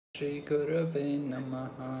Shri Gurave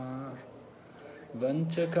Namaha.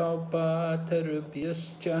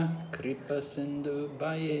 Vanchakalpatarubhyascha kripa sindhu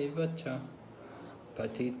bhayevacha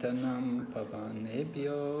patitanam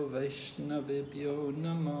pavanebhyo vaishnavibhyo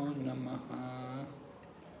namo namaha.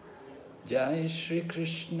 Jai Shri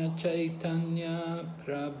Krishna Chaitanya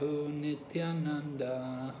Prabhu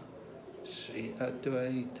Nityananda Shri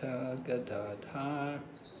Advaita Gadadhar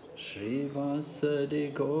Shri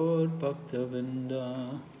Vasari Gaur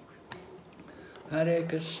Bhaktavinda. Hare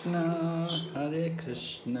Krishna,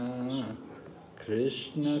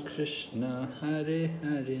 Krishna Krishna, Hare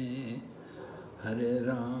Hare, Hare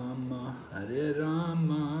Rama,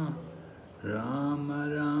 Rama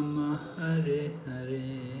Rama, Hare Hare.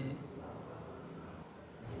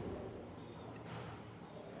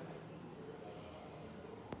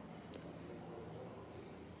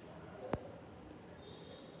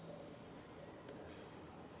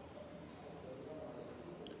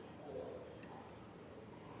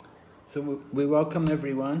 So we welcome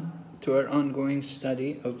everyone to our ongoing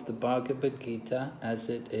study of the Bhagavad Gita as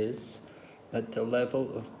it is at the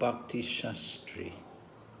level of Bhakti Sastri.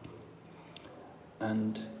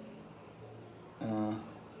 And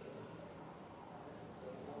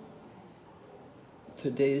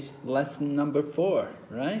today's lesson number 4,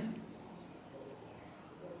 right?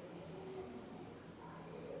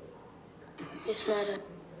 Yes, Radha.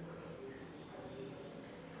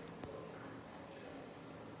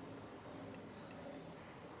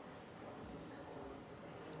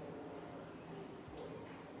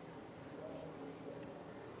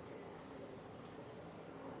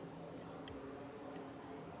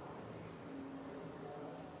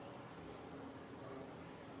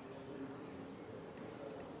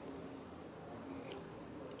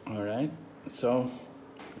 All right, so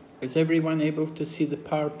is everyone able to see the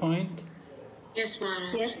PowerPoint? Yes,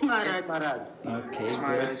 Maharaj. Yes, Maharaj. Okay, Yes, good.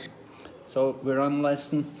 Maharaj. So we're on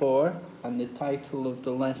lesson 4, and the title of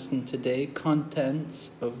the lesson today,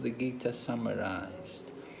 Contents of the Gita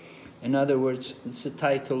Summarized. In other words, it's the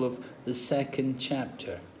title of the second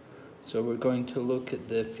chapter. So we're going to look at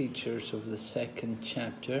the features of the second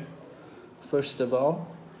chapter. First of all,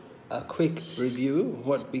 a quick review of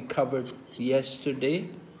what we covered yesterday.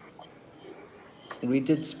 We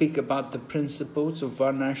did speak about the principles of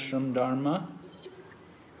Varnashram Dharma.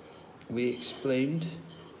 We explained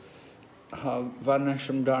how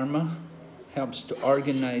Varnashram Dharma helps to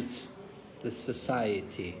organize the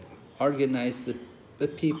society, organize the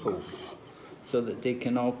people, so that they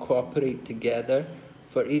can all cooperate together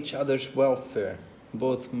for each other's welfare,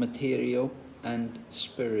 both material and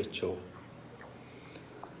spiritual.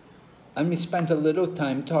 And we spent a little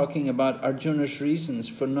time talking about Arjuna's reasons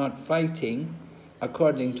for not fighting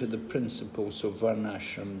according to the principles of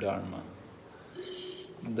Varnashram Dharma.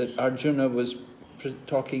 That Arjuna was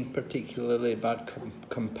talking particularly about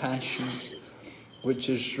compassion, which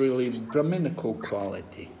is really Brahminical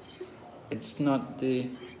quality. It's not the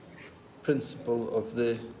principle of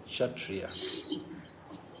the Kshatriya.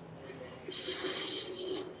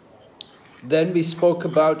 Then we spoke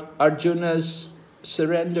about Arjuna's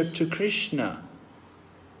surrender to Krishna,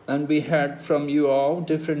 and we heard from you all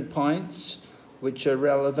different points which are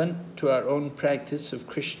relevant to our own practice of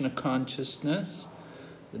Krishna consciousness,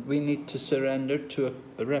 that we need to surrender to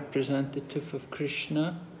a representative of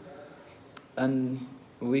Krishna, and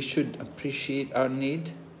we should appreciate our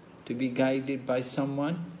need to be guided by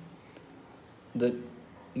someone, that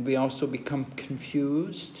we also become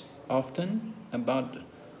confused often about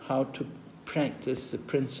how to practice the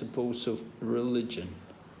principles of religion.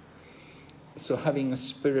 So having a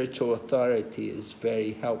spiritual authority is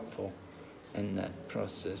very helpful in that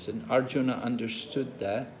process, and Arjuna understood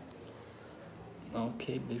that.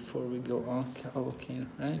 Okay, before we go on, okay,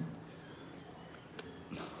 right?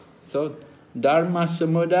 So, Dharma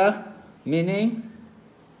Samudaya, meaning?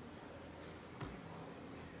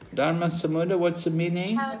 Dharma Samudaya, what's the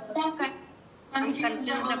meaning?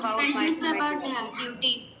 Confused about their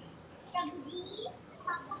duty.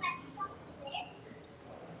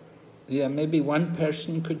 Yeah, maybe one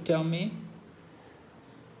person could tell me.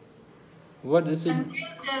 What is it?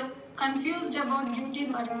 Confused about duty,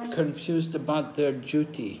 Maharaj. Confused about their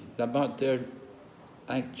duty, about their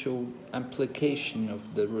actual application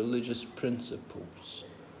of the religious principles.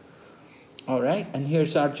 All right, and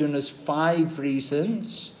here's Arjuna's 5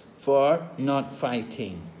 reasons for not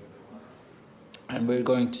fighting. And we're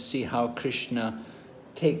going to see how Krishna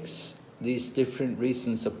takes these different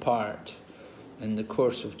reasons apart. In the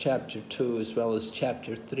course of chapter 2 as well as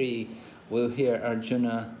chapter 3, we'll hear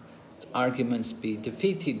Arjuna's arguments be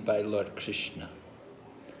defeated by Lord Krishna.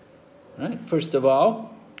 Right? First of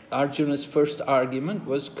all, Arjuna's first argument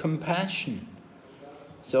was compassion.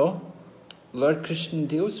 So, Lord Krishna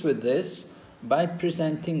deals with this by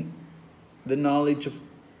presenting the knowledge of,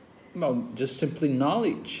 well, just simply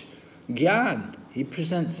knowledge, Gyan. He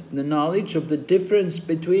presents the knowledge of the difference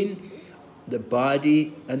between the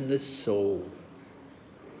body and the soul.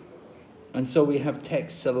 And so we have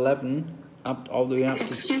text 11 up all the way up to...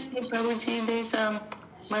 Excuse me, Prabhuji, there's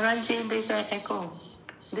Maharajji, there's an echo.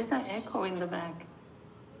 There's an echo in the back.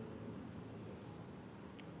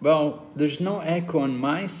 Well, there's no echo on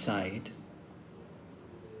my side.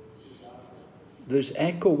 There's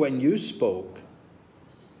echo when you spoke.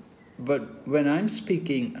 But when I'm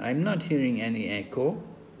speaking, I'm not hearing any echo.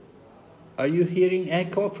 Are you hearing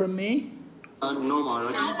echo from me? No,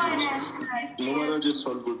 Maharaj. No, Maharaj. No, Maharaj, it's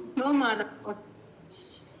all good. No, Maharaj.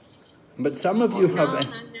 But some of you have,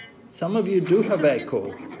 some of you do have echo.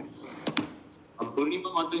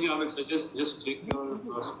 Purnima Mataji, I would suggest just check your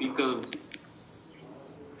speakers.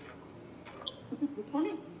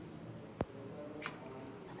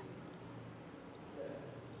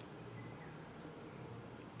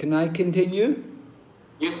 Can I continue?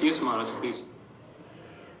 Yes, yes, Maharaj, please.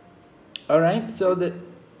 All right, so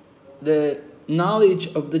the knowledge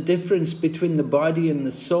of the difference between the body and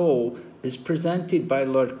the soul is presented by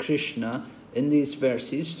Lord Krishna in these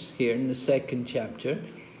verses here in the second chapter,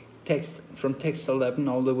 from text 11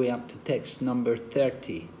 all the way up to text number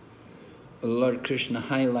 30. Lord Krishna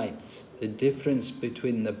highlights the difference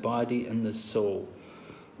between the body and the soul.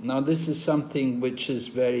 Now this is something which is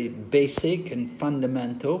very basic and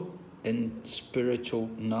fundamental in spiritual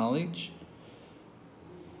knowledge.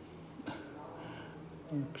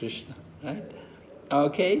 Oh, Krishna, right?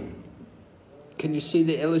 Okay. Can you see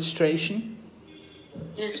the illustration?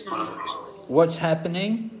 Yes, Maharaj. What's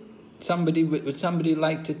happening? Would somebody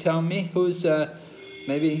like to tell me? Who's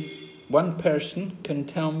maybe one person can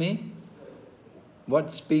tell me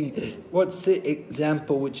what's the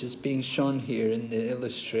example which is being shown here in the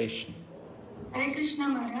illustration? Hare Krishna,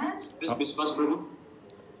 Maharaj. Biswas Prabhu.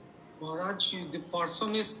 Maharaj, the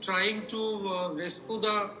person is trying to rescue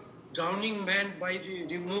the drowning man by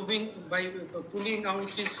pulling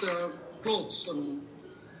out his clothes.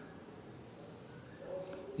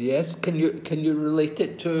 Yes, can you relate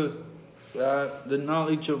it to the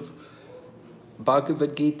knowledge of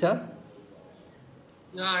Bhagavad Gita?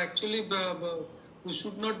 Yeah, actually, we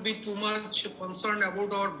should not be too much concerned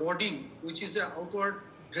about our body, which is the outward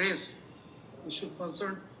dress. We should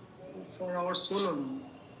concern for our soul only.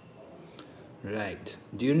 Right.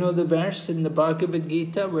 Do you know the verse in the Bhagavad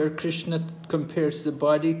Gita where Krishna compares the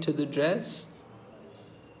body to the dress?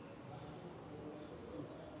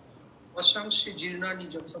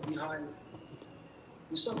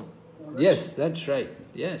 Yes, that's right.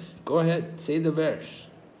 Yes, go ahead, say the verse.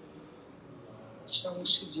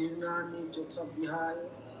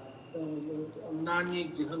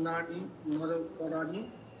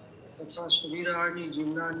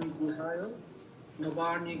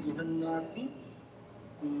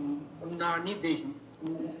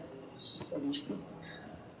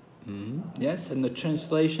 Yes, and the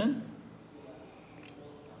translation?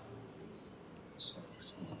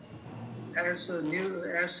 As a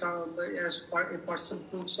person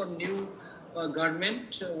puts on new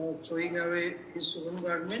garment, throwing away his own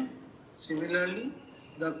garment, similarly,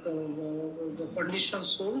 the conditioned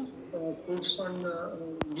soul puts on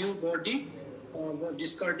new body,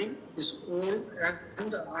 discarding his old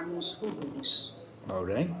and unuseful bodies. All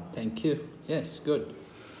right, thank you. Yes, good.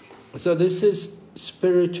 So this is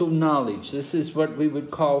spiritual knowledge. This is what we would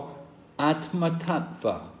call Atma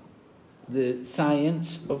Tattva, the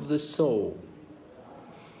science of the soul.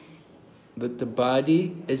 That the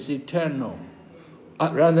body is eternal.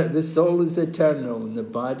 Rather, the soul is eternal and the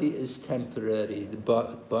body is temporary. The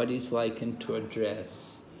body is likened to a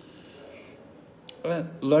dress.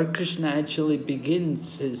 Lord Krishna actually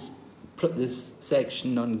begins this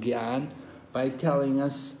section on Gyan by telling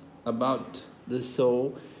us about the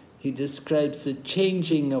soul. He describes the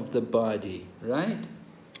changing of the body, right?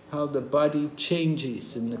 How the body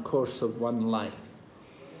changes in the course of one life.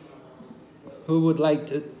 Who would like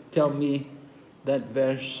to tell me that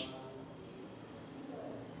verse?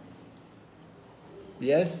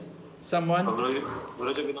 Yes? Someone?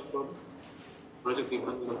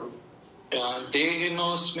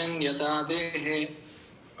 Dehinosmin yada dehe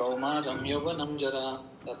kaumaram yovanam jara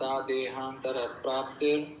tata dehantara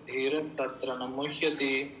praptir dhirat tatra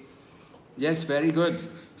namuhyati. Yes, very good.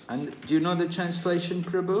 And do you know the translation,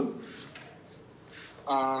 Prabhu?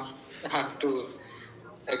 I have to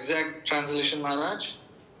exact translation, Maharaj.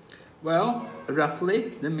 Well,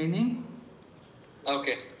 roughly, the meaning?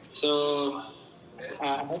 Okay, so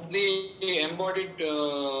as the embodied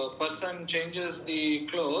person changes the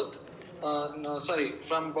cloth,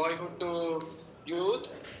 from boyhood to youth,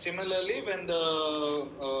 similarly when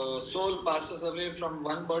the soul passes away from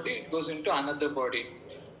one body, it goes into another body.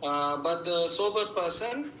 But the sober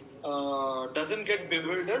person doesn't get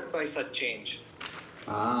bewildered by such change.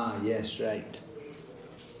 Ah, yes, right.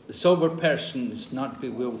 The sober person is not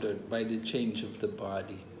bewildered by the change of the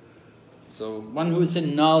body. So one who is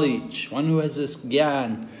in knowledge, one who has this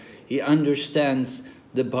gyan, he understands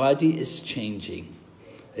the body is changing.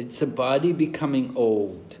 It's a body becoming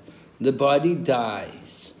old. The body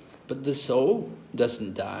dies, but the soul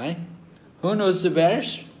doesn't die. Who knows the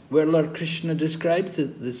verse where Lord Krishna describes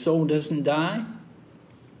that the soul doesn't die?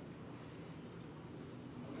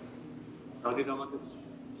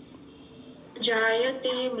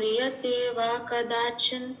 Jayate mriyate va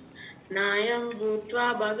kadachan nayam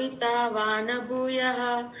bhutva bhavita vana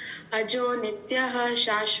bhuyaha ajo nityaha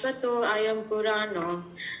shashvato ayam purano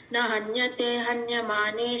na hanyate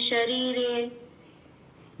hanyamane sharire.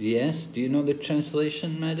 Yes, do you know the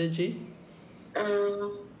translation, Mataji?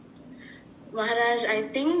 Maharaj, I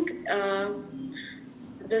think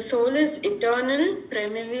the soul is eternal,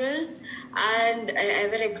 primeval and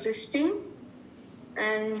ever existing,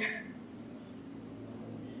 and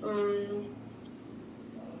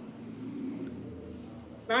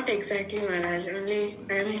not exactly, Maharaj, only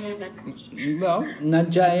I know that much. Well,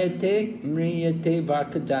 Najayate mriyate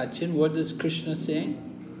vakadachin, what is Krishna saying?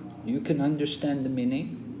 You can understand the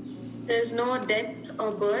meaning. There's no death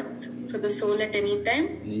or birth for the soul at any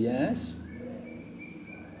time. Yes.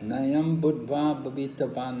 Nayam buddha bhavita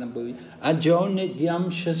vana bhuvi ajo nityam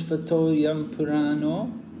shasvato yam purano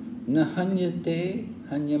nahanyate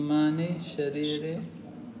hanyamane sharire.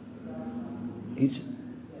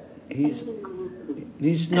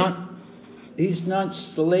 He's not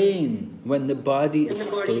slain when the body is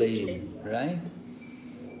slain, right?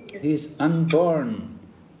 Yes. He's unborn.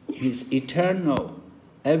 He's eternal,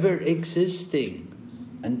 ever existing,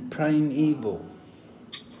 and primeval.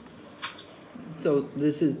 So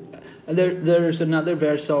this is there's another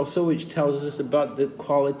verse also which tells us about the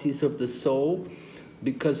qualities of the soul,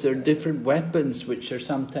 because there are different weapons which are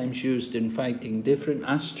sometimes used in fighting, different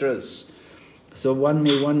astras. So one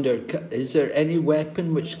may wonder, is there any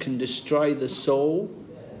weapon which can destroy the soul?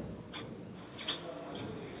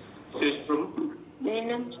 Yes, Prabhu.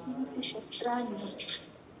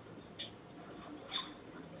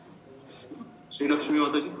 Sri Lakshmi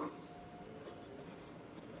Mataji.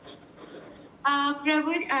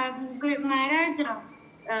 Prabhu, Maharaj,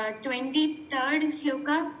 23rd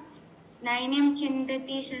sloka, Nainam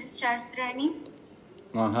Chindati Shastrani.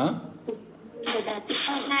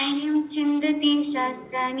 Nainam Chindati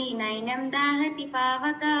Shastrani, Nainam Dahati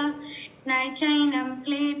Pavaka, Naichainam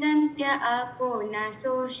Kledantya Apo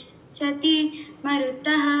Nasoshati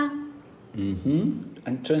Marutaha.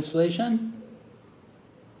 And translation?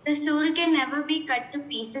 The soul can never be cut to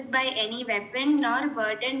pieces by any weapon, nor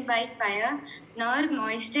burdened by fire, nor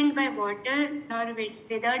moistened by water, nor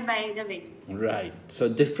withered by the wind. Right. So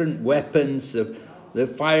different weapons, the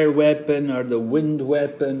fire weapon or the wind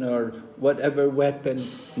weapon or whatever weapon,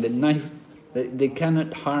 the knife, they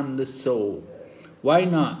cannot harm the soul. Why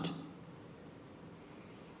not?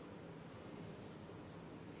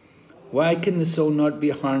 Why can the soul not be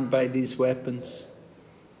harmed by these weapons?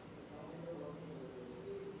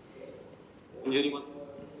 Hare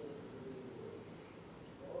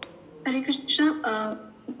Krishna,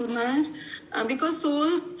 Guru Maharaj, because soul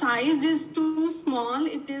size is too small,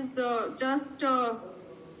 it is just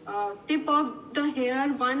tip of the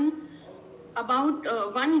hair, about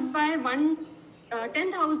 1 by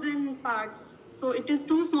 10,000 parts. So it is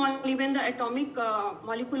too small, even the atomic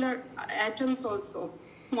molecular atoms also,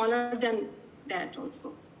 smaller than that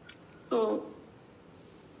also. So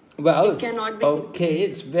well, it cannot be. Okay,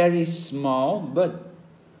 it's very small, but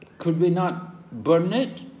could we not burn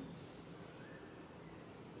it?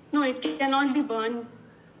 No, it cannot be burned.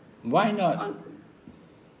 Why not? Also.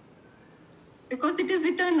 Because it is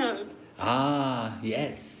eternal. Ah,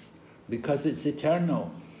 yes, because it's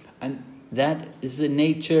eternal. And that is the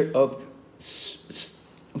nature of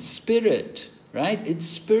spirit, right? It's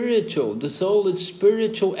spiritual. The soul is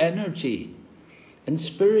spiritual energy. And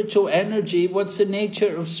spiritual energy, what's the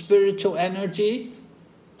nature of spiritual energy?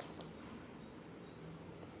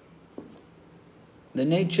 The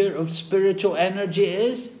nature of spiritual energy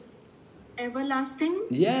is? Everlasting?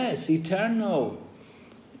 Yes, eternal.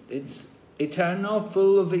 It's eternal,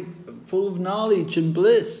 full of knowledge and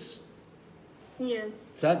bliss.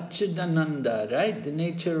 Yes. Satchidananda, right? The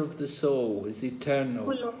nature of the soul is eternal.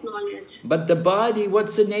 Full of knowledge. But the body,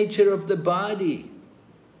 what's the nature of the body?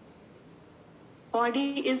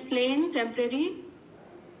 body is slain, temporary.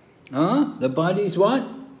 The body's what?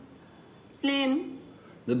 Slain.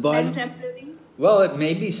 The body. And temporary. Well, it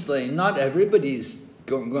may be slain. Not everybody's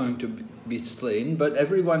going to be slain, but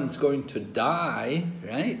everyone's going to die,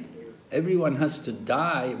 right? Everyone has to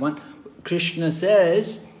die. Krishna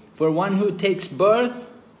says, for one who takes birth,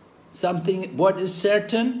 what is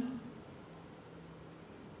certain?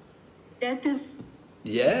 Death is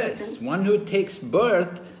Yes, certain. one who takes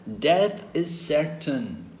birth, death is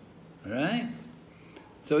certain, right?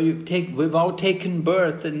 So we've all taken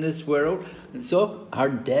birth in this world, and so our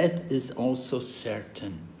death is also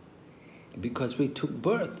certain. Because we took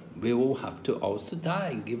birth, we will have to also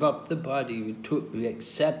die, give up the body. We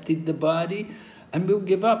accepted the body, and we'll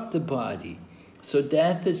give up the body. So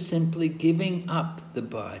death is simply giving up the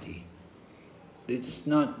body. It's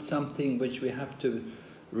not something which we have to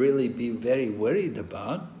really be very worried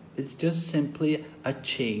about. It's just simply a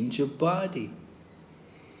change of body.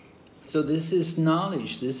 So this is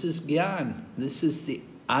knowledge, this is Gyan, this is the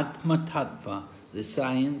Atma Tattva, the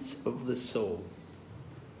science of the soul.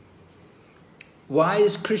 Why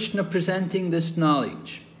is Krishna presenting this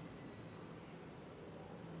knowledge?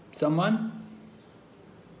 Someone?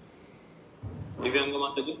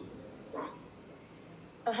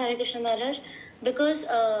 Hare Krishna Maharaj, because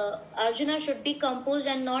Arjuna should be composed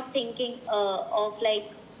and not thinking of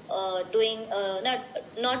like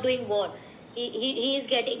not doing war.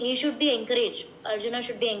 He should be encouraged. Arjuna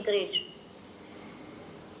should be encouraged.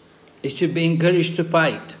 He should be encouraged to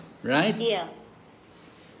fight, right? Yeah.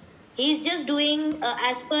 He's just doing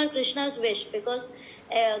as per Krishna's wish, because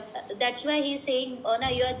that's why he's saying, "Oh, no,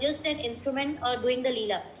 you are just an instrument or doing the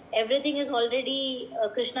Leela. Everything is already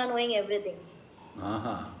Krishna knowing everything."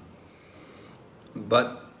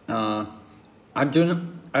 But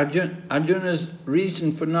Arjuna's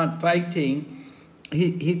reason for not fighting,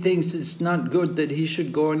 he thinks it's not good that he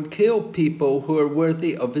should go and kill people who are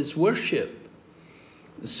worthy of his worship.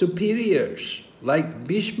 Superiors like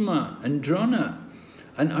Bhishma and Drona.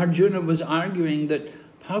 And Arjuna was arguing that,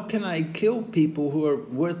 how can I kill people who are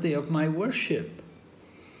worthy of my worship?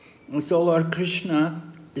 And so Lord Krishna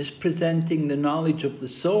is presenting the knowledge of the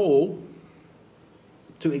soul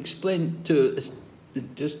to explain,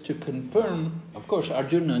 just to confirm. Of course,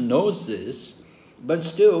 Arjuna knows this, but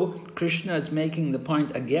still, Krishna is making the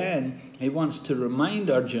point again. He wants to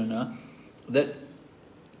remind Arjuna that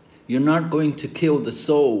you're not going to kill the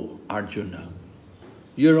soul, Arjuna.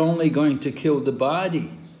 You're only going to kill the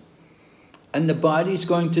body. And the body's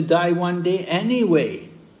going to die one day anyway.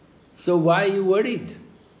 So why are you worried?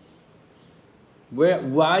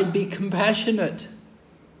 Why be compassionate?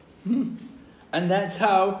 And that's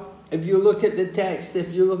how, if you look at the text,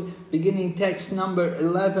 if you look, beginning text number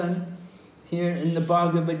 11, here in the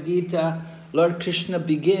Bhagavad Gita, Lord Krishna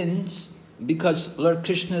begins, because Lord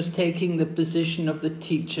Krishna is taking the position of the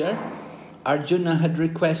teacher. Arjuna had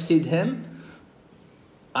requested him,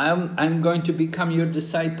 I'm going to become your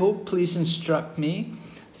disciple, please instruct me.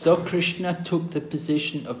 So Krishna took the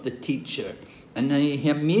position of the teacher, and he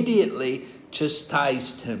immediately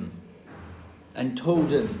chastised him and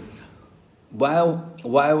told him, while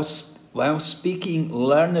speaking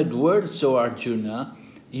learned words, O Arjuna,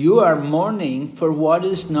 you are mourning for what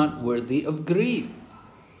is not worthy of grief.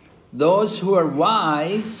 Those who are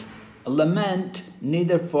wise lament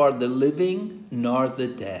neither for the living nor the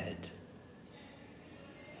dead.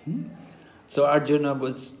 So Arjuna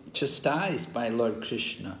was chastised by Lord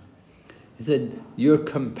Krishna. He said, your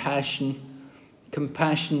compassion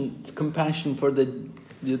for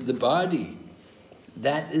the body,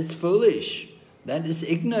 that is foolish. That is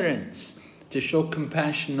ignorance, to show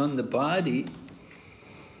compassion on the body.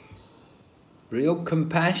 Real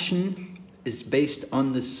compassion is based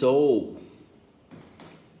on the soul.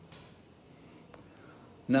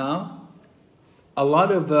 Now, a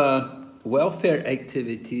lot of welfare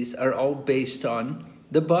activities are all based on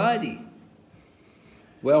the body.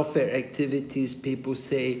 Welfare activities, people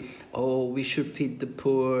say, oh, we should feed the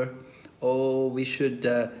poor, oh, we should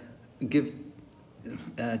give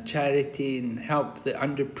charity and help the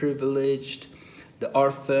underprivileged, the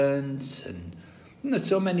orphans, and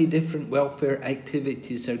so many different welfare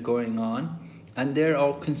activities are going on, and they're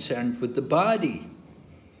all concerned with the body.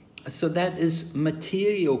 So that is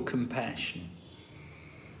material compassion.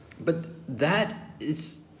 But that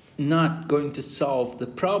is not going to solve the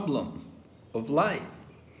problem of life.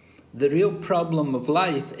 The real problem of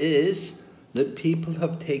life is that people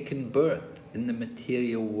have taken birth in the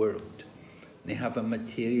material world. They have a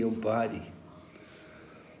material body.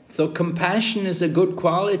 So compassion is a good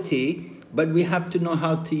quality, but we have to know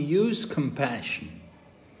how to use compassion.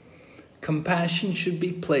 Compassion should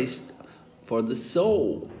be placed for the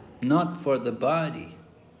soul, not for the body.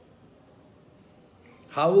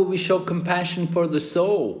 How will we show compassion for the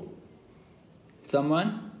soul?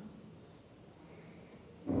 Someone?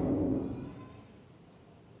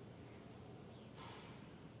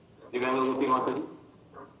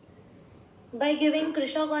 By giving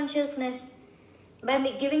Krishna consciousness, by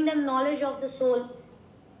giving them knowledge of the soul.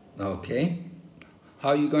 Okay. How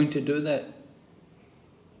are you going to do that?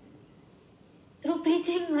 Through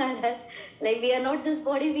preaching, Maharaj. Like, we are not this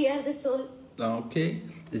body, we are the soul. Okay.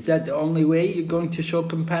 Is that the only way you're going to show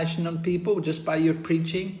compassion on people, just by your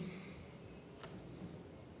preaching?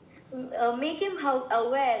 Make him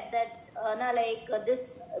aware that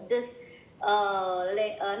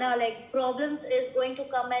problems is going to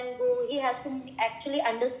come and go. He has to actually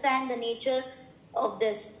understand the nature of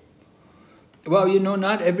this. Well, you know,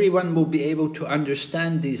 not everyone will be able to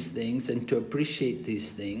understand these things and to appreciate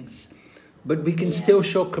these things, but we can still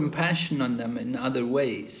show compassion on them in other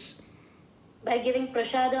ways. By giving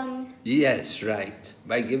prasadam. Yes, right.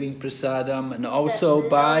 By giving prasadam, and also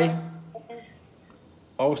by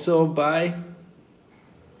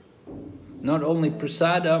not only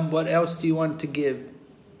prasadam, what else do you want to give?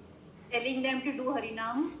 Telling them to do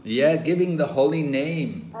Harinam. Yeah, giving the holy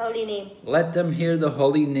name. Holy name. Let them hear the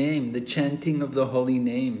holy name. The chanting of the holy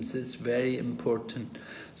names is very important.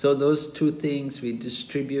 So those two things, we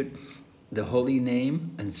distribute the holy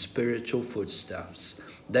name and spiritual foodstuffs.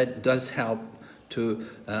 That does help to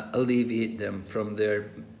alleviate them from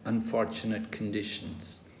their unfortunate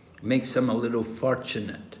conditions. Makes them a little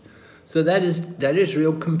fortunate. So that is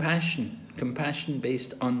real compassion. Compassion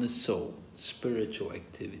based on the soul, spiritual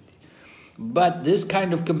activity. But this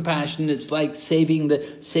kind of compassion is like saving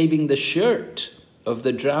the shirt of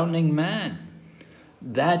the drowning man.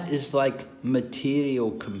 That is like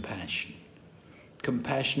material compassion.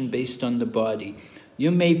 Compassion based on the body.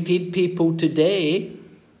 You may feed people today,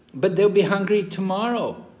 but they'll be hungry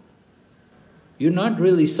tomorrow. You're not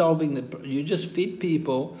really solving you just feed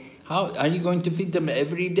people. How are you going to feed them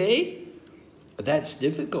every day? That's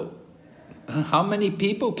difficult. How many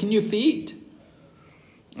people can you feed?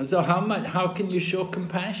 So how can you show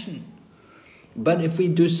compassion? But if we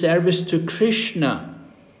do service to Krishna,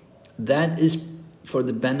 that is for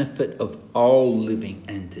the benefit of all living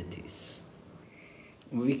entities.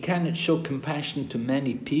 We cannot show compassion to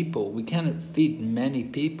many people. We cannot feed many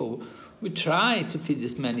people. We try to feed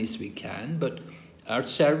as many as we can, but our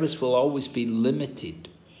service will always be limited.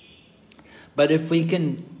 But if we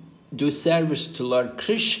can do service to Lord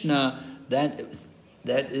Krishna, that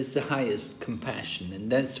is the highest compassion, and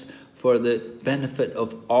that's for the benefit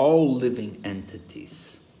of all living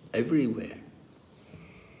entities, everywhere.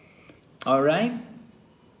 All right?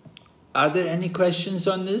 Are there any questions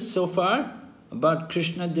on this so far? About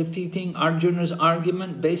Krishna defeating Arjuna's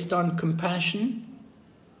argument based on compassion?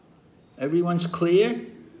 Everyone's clear?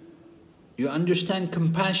 You understand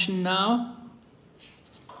compassion now?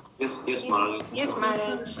 Yes, Maharaj. Yes,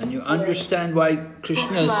 Maharaj. And you understand why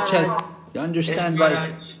Krishna's you understand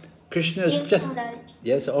why Krishna's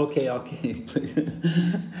yes, okay.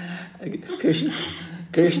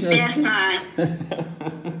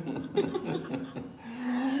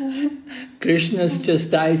 Krishna's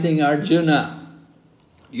chastising Arjuna.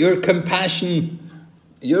 Your compassion,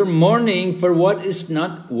 you're mourning for what is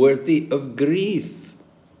not worthy of grief.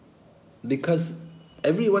 Because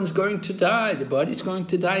everyone's going to die, the body's going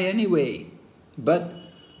to die anyway. But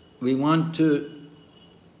we want to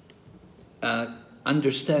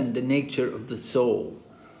understand the nature of the soul,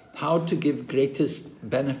 how to give greatest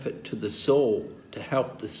benefit to the soul, to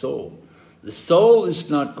help the soul. The soul is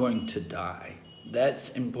not going to die. That's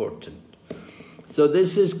important. So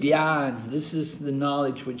this is gyan, this is the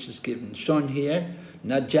knowledge which is given. Shown here,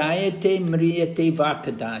 Najayate mriyate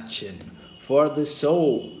vakadachin. For the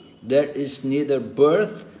soul, there is neither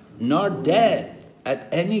birth nor death at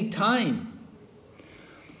any time.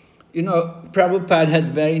 You know, Prabhupada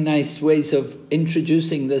had very nice ways of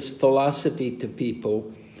introducing this philosophy to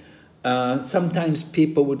people. Sometimes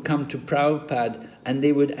people would come to Prabhupada and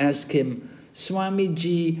they would ask him,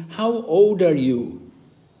 Swamiji, how old are you?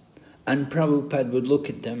 And Prabhupada would look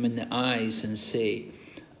at them in the eyes and say,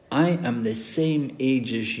 I am the same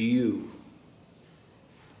age as you.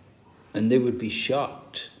 And they would be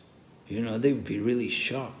shocked. You know, they would be really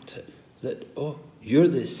shocked that, oh, you're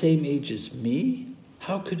the same age as me?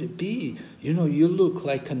 How could it be? You know, you look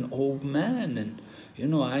like an old man and, you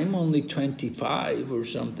know, I'm only 25 or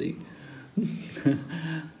something.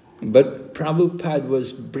 But Prabhupada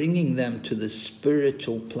was bringing them to the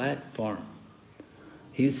spiritual platform.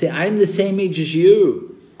 He would say, I'm the same age as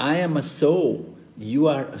you. I am a soul. You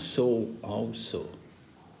are a soul also.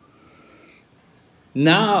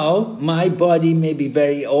 Now, my body may be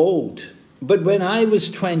very old, but when I was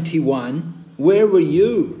 21, where were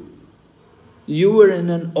you? You were in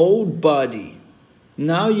an old body.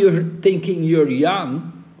 Now you're thinking you're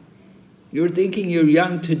young. You're thinking you're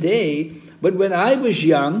young today, but when I was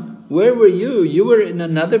young, where were you? You were in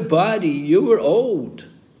another body. You were old.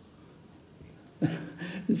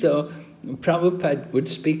 So Prabhupada would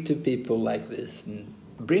speak to people like this and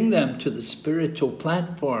bring them to the spiritual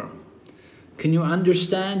platform. Can you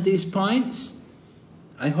understand these points?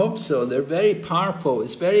 I hope so. They're very powerful.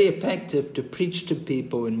 It's very effective to preach to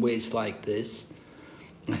people in ways like this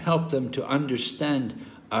and help them to understand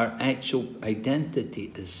our actual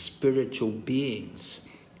identity as spiritual beings.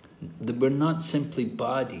 That we're not simply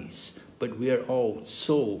bodies, but we are all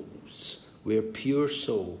souls. We are pure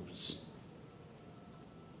souls.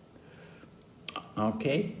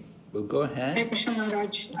 Okay, we'll go ahead. Krishna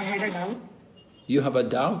Maharaj, I had a doubt. You have a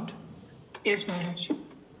doubt? Yes, Maharaj.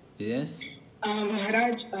 Yes.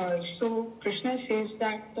 Maharaj, so Krishna says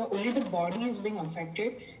that only the body is being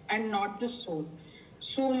affected and not the soul.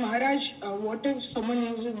 So Maharaj, what if someone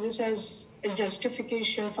uses this as a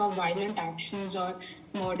justification for violent actions or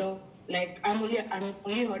murder? Like I'm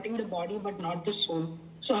only hurting the body but not the soul.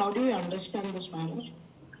 So how do we understand this, Maharaj?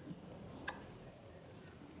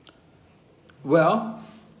 Well,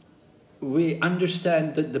 we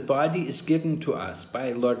understand that the body is given to us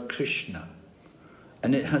by Lord Krishna,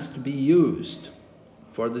 and it has to be used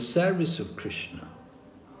for the service of Krishna.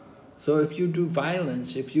 So if you do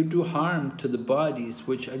violence, if you do harm to the bodies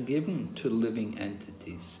which are given to living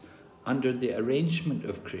entities under the arrangement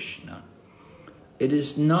of Krishna, it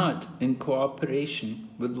is not in cooperation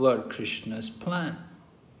with Lord Krishna's plan.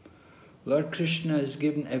 Lord Krishna has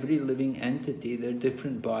given every living entity their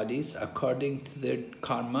different bodies according to their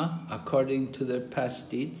karma, according to their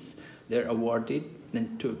past deeds. They're awarded,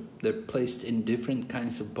 they're placed in different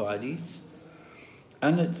kinds of bodies.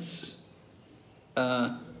 And it's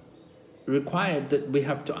required that we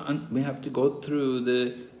have to go through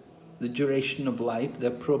the duration of life, the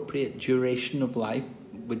appropriate duration of life,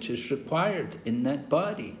 which is required in that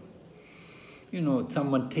body. You know,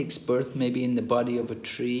 someone takes birth maybe in the body of a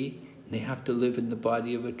tree. They have to live in the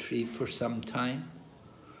body of a tree for some time.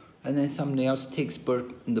 And then somebody else takes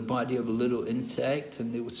birth in the body of a little insect,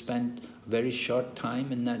 and they will spend a very short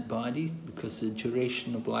time in that body because the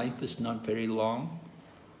duration of life is not very long.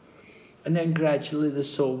 And then gradually the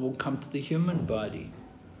soul will come to the human body.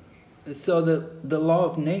 So the law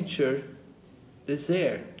of nature is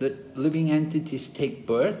there, that living entities take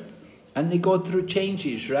birth and they go through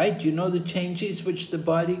changes, right? You know the changes which the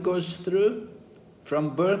body goes through?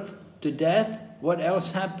 From birth to death, what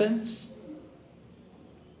else happens?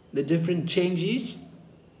 The different changes.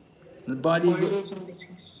 The body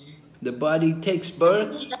takes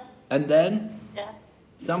birth, and then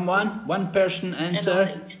one person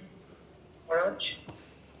answer. Maharaj?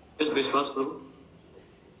 Yes, Vishwas Prabhu.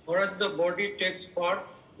 Maharaj, the body takes birth,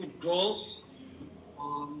 it grows,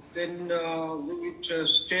 then it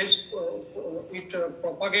stays, it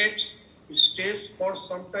propagates, it stays for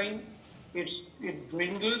some time, it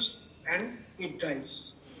dwindles and it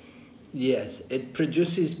dies. Yes, it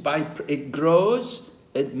produces it grows,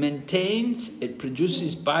 it maintains, it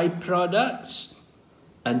produces byproducts,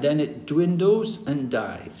 and then it dwindles and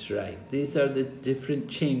dies, right? These are the different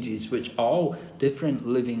changes which all different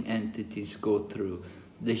living entities go through.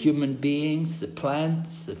 The human beings, the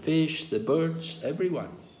plants, the fish, the birds,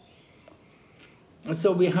 everyone. And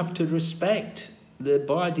so we have to respect the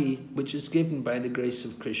body which is given by the grace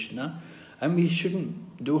of Krishna, and we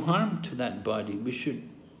shouldn't do harm to that body. We should,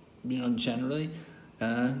 generally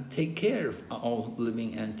take care of all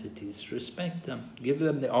living entities, respect them, give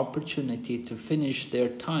them the opportunity to finish their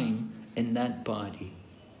time in that body.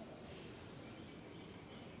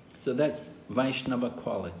 So that's Vaishnava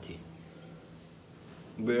quality.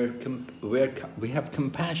 We have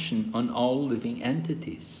compassion on all living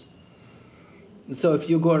entities. So if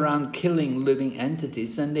you go around killing living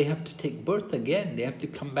entities, then they have to take birth again. They have to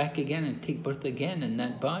come back again and take birth again in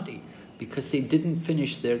that body because they didn't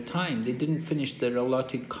finish their time. They didn't finish their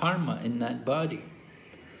allotted karma in that body.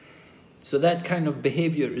 So that kind of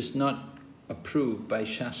behavior is not approved by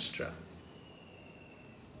Shastra.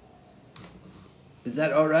 Is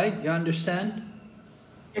that all right? You understand?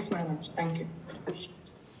 Yes, Maharaj. Thank you.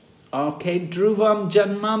 Okay. Dhruvam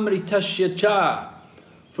janmamritasya cha.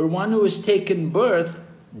 For one who has taken birth,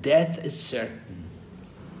 death is certain.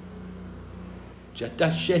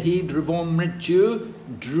 Jatasyahi dhruvam mrityu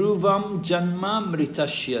dhruvam janma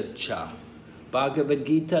mritasya cha. Bhagavad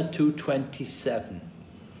Gita 2:27.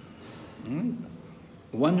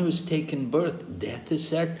 one who has taken birth, death is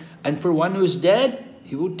certain. And for one who is dead,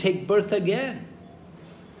 he will take birth again.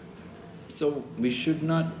 So we should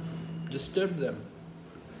not disturb them.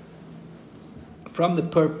 From the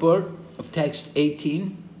purport of text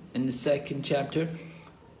 18 in the second chapter,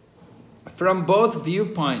 from both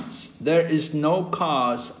viewpoints, there is no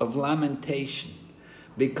cause of lamentation,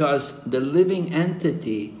 because the living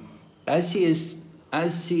entity, as he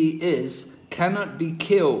is, cannot be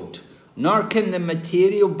killed, nor can the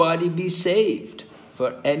material body be saved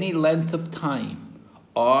for any length of time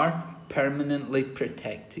or permanently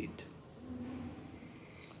protected.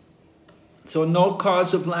 So no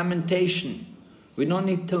cause of lamentation. We don't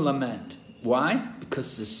need to lament. Why?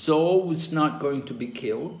 Because the soul is not going to be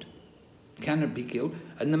killed, cannot be killed,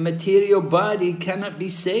 and the material body cannot be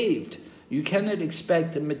saved. You cannot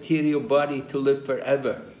expect a material body to live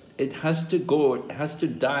forever. It has to go, it has to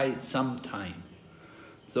die at some time.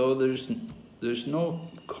 So there's no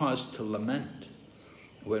cause to lament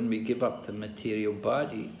when we give up the material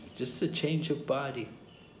body. It's just a change of body.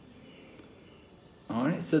 All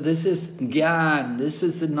right, so this is Gyan, this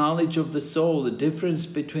is the knowledge of the soul, the difference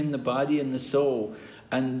between the body and the soul.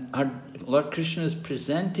 And our Lord Krishna is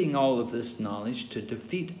presenting all of this knowledge to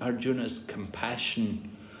defeat Arjuna's compassion,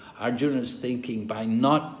 Arjuna's thinking. By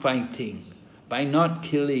not fighting, by not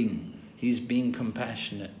killing, he's being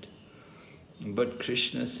compassionate. But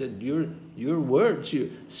Krishna said, your words, you're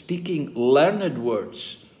speaking learned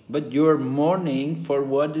words, but you're mourning for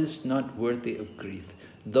what is not worthy of grief.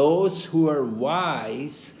 Those who are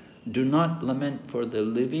wise do not lament for the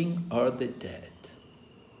living or the dead.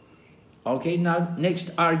 Okay, now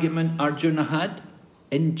next argument Arjuna had,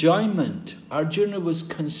 enjoyment. Arjuna was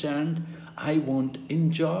concerned, I won't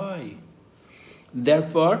enjoy.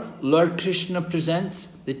 Therefore, Lord Krishna presents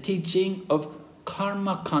the teaching of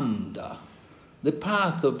karma kanda, the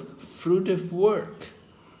path of fruitive work.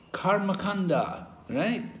 Karma kanda,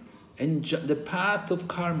 right? The path of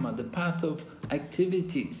karma, the path of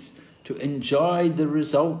activities, to enjoy the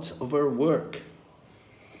results of our work.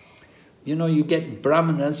 You know, you get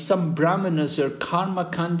brahmanas, some brahmanas are karma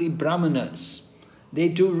kandi brahmanas. They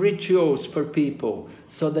do rituals for people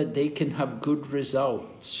so that they can have good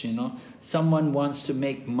results, you know. Someone wants to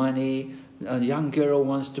make money, a young girl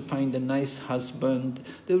wants to find a nice husband.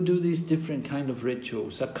 They'll do these different kind of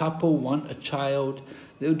rituals. A couple want a child,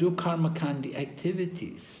 they'll do karma kandi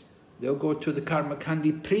activities. They'll go to the karma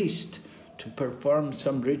kandi priest to perform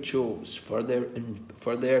some rituals for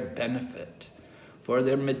their benefit, for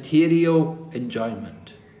their material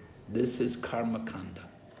enjoyment. This is karma kanda.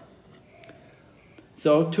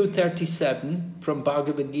 So 237 from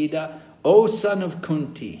Bhagavad Gita, O son of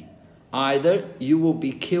Kunti, either you will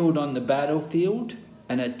be killed on the battlefield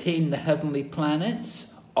and attain the heavenly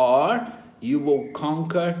planets, or you will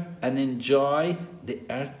conquer and enjoy the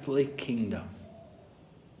earthly kingdom.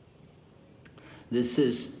 This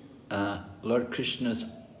is Lord Krishna's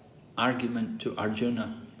argument to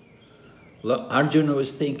Arjuna. Arjuna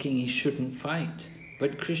was thinking he shouldn't fight,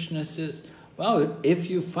 but Krishna says, well, if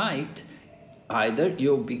you fight, either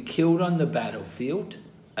you'll be killed on the battlefield,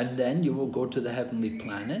 and then you will go to the heavenly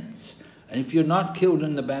planets, and if you're not killed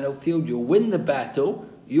on the battlefield, you'll win the battle,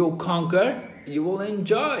 you'll conquer, you will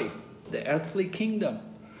enjoy the earthly kingdom.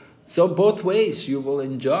 So both ways you will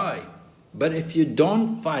enjoy. But if you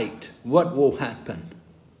don't fight, what will happen?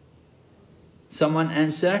 Someone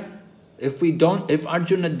answer? If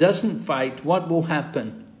Arjuna doesn't fight, what will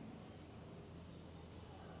happen?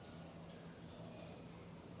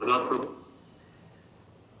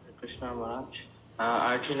 Krishna Maharaj.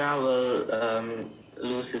 Arjuna will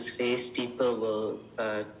lose his face. People will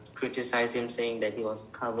criticize him, saying that he was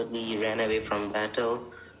cowardly, he ran away from battle.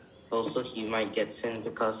 Also, he might get sin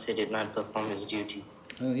because he did not perform his duty.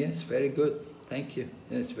 Oh yes, very good. Thank you.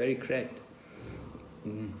 That's very correct.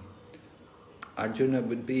 Arjuna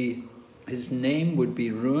would be, his name would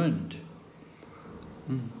be ruined.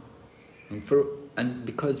 And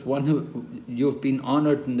because one who, you've been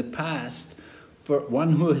honored in the past, for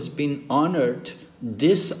one who has been honored,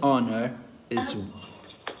 dishonor is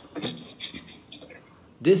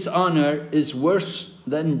worse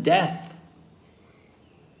than death.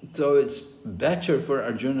 So it's better for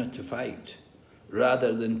Arjuna to fight,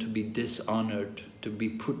 rather than to be dishonored, to be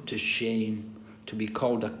put to shame, to be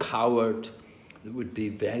called a coward. It would be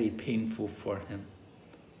very painful for him.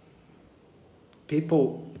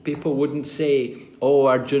 People wouldn't say, oh,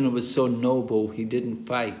 Arjuna was so noble, he didn't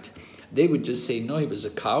fight. They would just say, no, he was a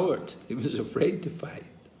coward. He was afraid to fight.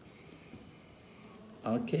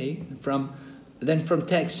 Okay, then from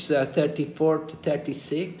text 34 to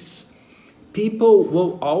 36, people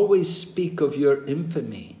will always speak of your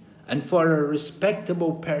infamy And for a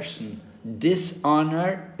respectable person,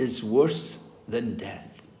 dishonor is worse than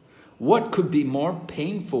death. What could be more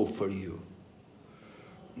painful for you?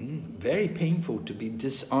 Very painful to be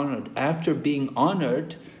dishonored. After being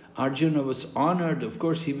honored, Arjuna was honored. Of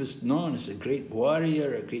course, he was known as a great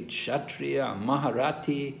warrior, a great Kshatriya, a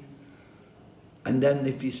Maharathi. And then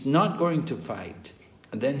if he's not going to fight,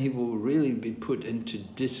 then he will really be put into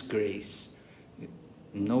disgrace.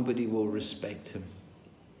 Nobody will respect him.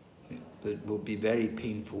 It will be very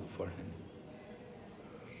painful for him.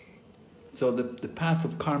 So the path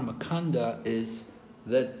of karma kanda is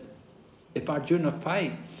that if Arjuna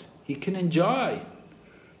fights, he can enjoy.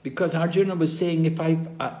 Because Arjuna was saying,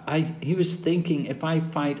 he was thinking, if I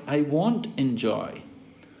fight, I won't enjoy.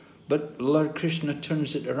 But Lord Krishna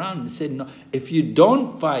turns it around and said, no, if you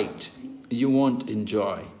don't fight, you won't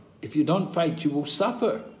enjoy. If you don't fight, you will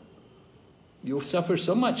suffer. You'll suffer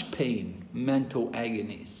so much pain, mental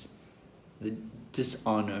agonies. The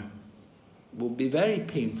dishonor will be very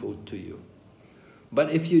painful to you.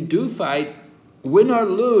 But if you do fight, win or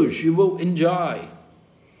lose, you will enjoy.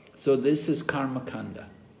 So this is karma kanda.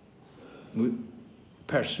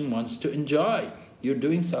 Person wants to enjoy. You're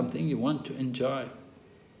doing something you want to enjoy.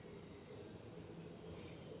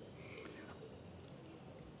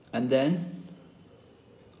 And then,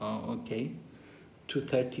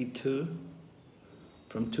 232.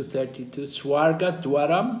 From 232, Swarga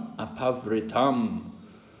dwaram apavritam.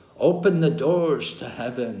 Open the doors to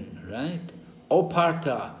heaven, right? O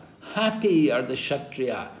Partha, happy are the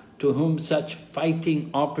Kshatriya to whom such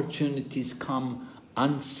fighting opportunities come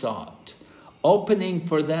unsought, opening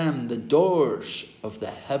for them the doors of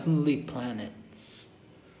the heavenly planets.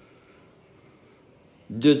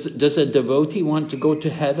 Does a devotee want to go to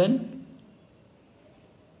heaven?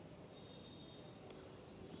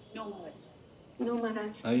 No, Maharaj. No,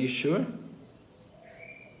 Maharaj. Are you sure?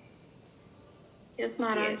 Yes,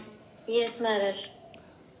 Maharaj. Yes. Yes, Maharaj.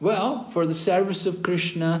 Well, for the service of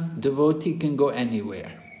Krishna, devotee can go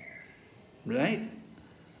anywhere, right?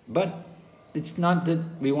 But it's not that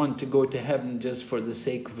we want to go to heaven just for the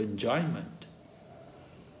sake of enjoyment.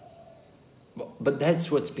 But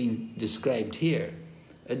that's what's being described here.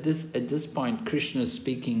 At this point, Krishna is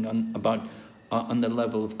speaking on the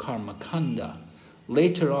level of karma kanda.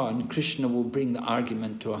 Later on, Krishna will bring the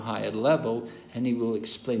argument to a higher level and he will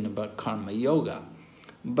explain about karma yoga.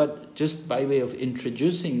 But just by way of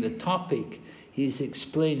introducing the topic, he's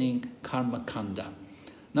explaining karma kanda.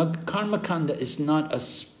 Now, karma kanda is not a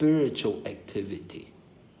spiritual activity.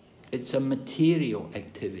 It's a material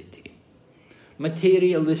activity.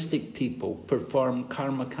 Materialistic people perform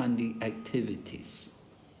karma kandi activities.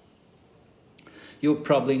 You'll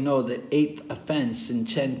probably know the 8th offense in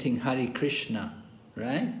chanting Hare Krishna,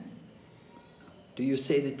 right? Do you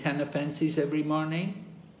say the 10 offenses every morning?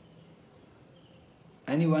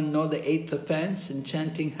 Anyone know the 8th offense in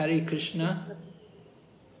chanting Hare Krishna?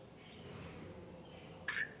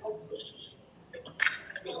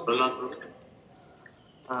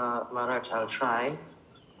 Maharaj, I'll try.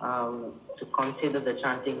 To consider the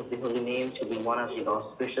chanting of the holy name to be one of the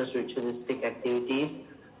auspicious ritualistic activities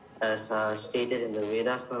as stated in the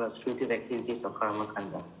Vedas known as fruitive activities of karma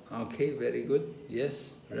kanda. Okay, very good.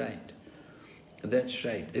 Yes, right. That's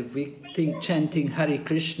right. If we think chanting Hare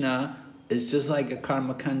Krishna is just like a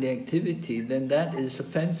karma kanda activity, then that is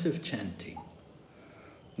offensive chanting.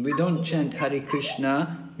 We don't chant Hare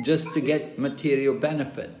Krishna just to get material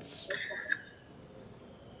benefits.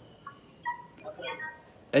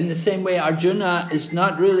 In the same way, Arjuna is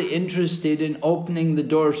not really interested in opening the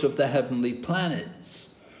doors of the heavenly planets.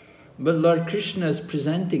 But Lord Krishna is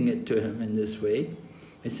presenting it to him in this way.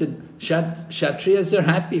 He said, Kshatriyas are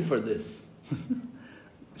happy for this.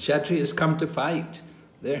 Kshatriyas come to fight.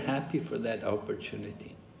 They're happy for that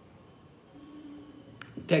opportunity.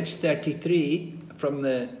 Text 33 from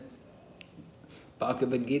the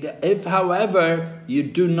Bhagavad Gita. If, however, you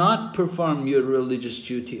do not perform your religious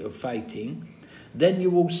duty of fighting, then you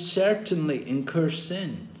will certainly incur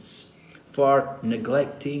sins for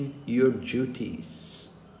neglecting your duties.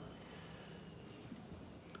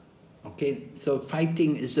 Okay, so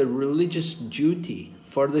fighting is a religious duty.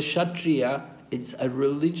 For the Kshatriya, it's a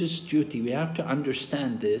religious duty. We have to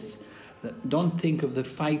understand this. Don't think of the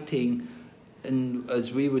fighting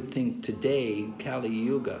as we would think today, Kali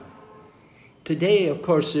Yuga. Today, of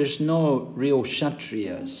course, there's no real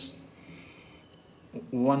Kshatriyas.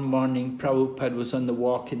 One morning, Prabhupada was on the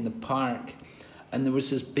walk in the park, and there was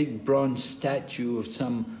this big bronze statue of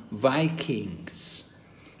some Vikings.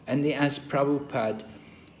 And they asked Prabhupada,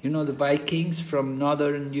 you know the Vikings from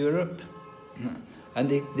Northern Europe? And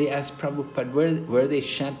they asked Prabhupada, were they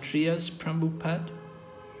Kshatriyas, Prabhupada?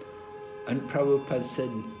 And Prabhupada said,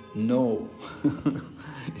 no.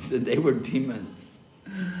 He said they were demons.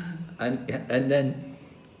 And then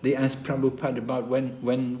they asked Prabhupada about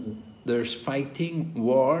when there's fighting,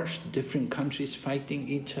 wars, different countries fighting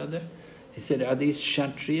each other. He said, are these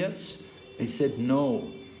Kshatriyas? He said, no.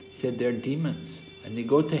 He said, they're demons. And they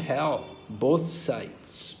go to hell, both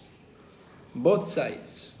sides. Both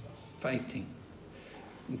sides fighting.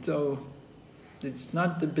 And so it's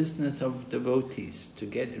not the business of devotees to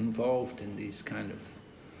get involved in these kind of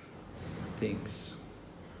things.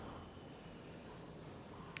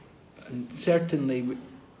 And certainly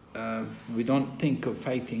we don't think of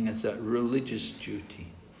fighting as a religious duty.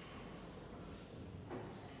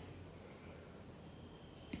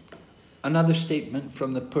 Another statement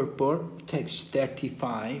from the purport, text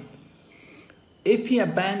 35. If he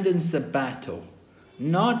abandons the battle,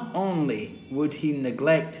 not only would he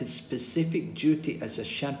neglect his specific duty as a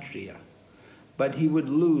Kshatriya, but he would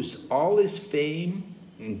lose all his fame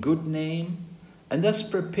and good name, and thus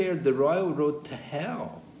prepare the royal road to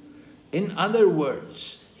hell. In other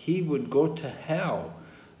words, he would go to hell,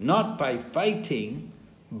 not by fighting,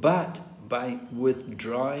 but by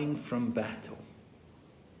withdrawing from battle.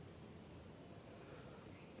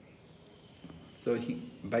 So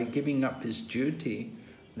by giving up his duty,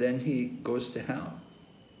 then he goes to hell.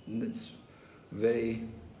 And it's a very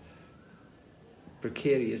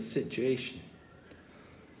precarious situation.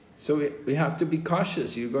 So we have to be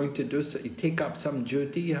cautious. You're going to do so. You take up some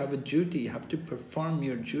duty, you have a duty, you have to perform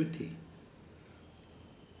your duty.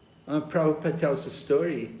 Prabhupada tells a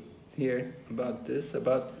story here about this,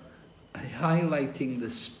 about highlighting the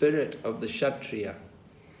spirit of the Kshatriya.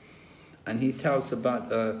 And he tells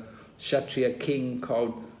about a Kshatriya king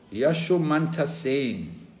called Yashomanta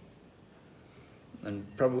Sen. And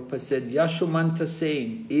Prabhupada said, Yashomanta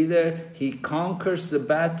Sen, either he conquers the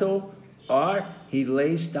battle or he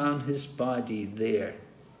lays down his body there,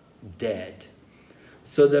 dead.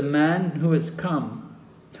 So the man who has come,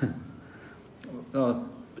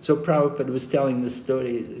 so Prabhupada was telling the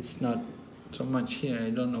story, it's not so much here, I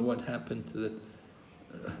don't know what happened to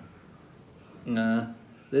the...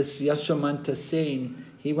 this Yashomanta Sen,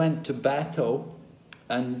 he went to battle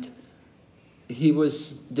and he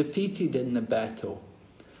was defeated in the battle.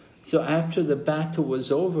 So after the battle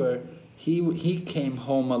was over, he came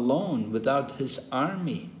home alone without his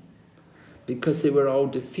army because they were all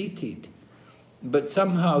defeated. But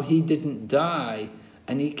somehow he didn't die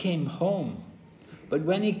and he came home. But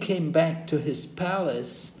when he came back to his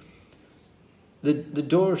palace, the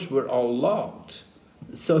doors were all locked.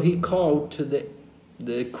 So he called to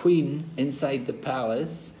the queen inside the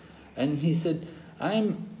palace, and he said,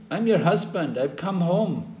 I'm your husband, I've come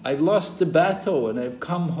home. I've lost the battle and I've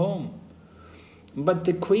come home. But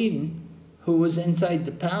the queen, who was inside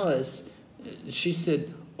the palace, she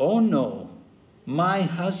said, oh no, my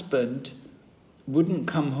husband wouldn't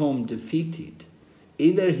come home defeated.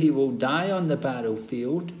 Either he will die on the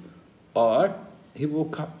battlefield or he will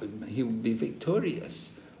be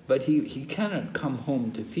victorious. But he cannot come home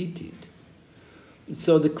defeated.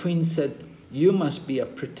 So the queen said, you must be a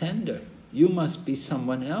pretender. You must be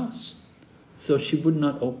someone else. So she would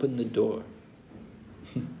not open the door.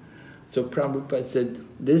 So Prabhupada said,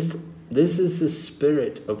 this is the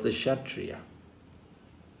spirit of the Kshatriya.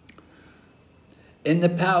 In the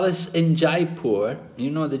palace in Jaipur,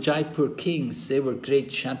 you know the Jaipur kings, they were great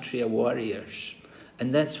Kshatriya warriors.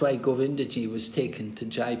 And that's why Govindaji was taken to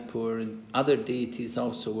Jaipur, and other deities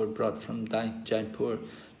also were brought from Jaipur,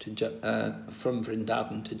 from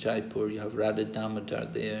Vrindavan to Jaipur. You have Radha Damodar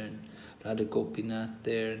there, and Radha Gopinath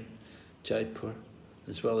there in Jaipur,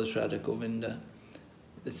 as well as Radha Govinda.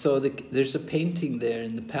 So there's a painting there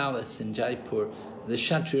in the palace in Jaipur. The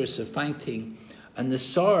Kshatriyas are fighting, and the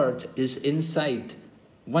sword is inside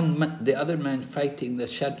the other man fighting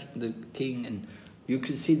the king, and you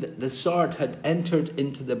could see that the sword had entered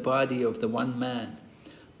into the body of the one man,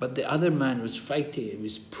 but the other man was fighting. He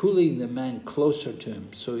was pulling the man closer to him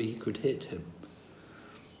so he could hit him.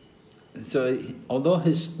 So although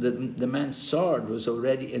the man's sword was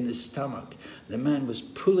already in his stomach, the man was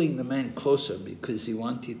pulling the man closer because he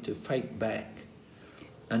wanted to fight back.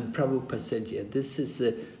 And Prabhupada said, yeah, this is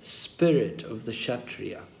the spirit of the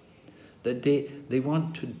Kshatriya, that they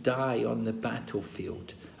want to die on the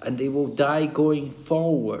battlefield, and they will die going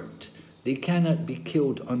forward. They cannot be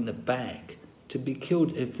killed on the back. To be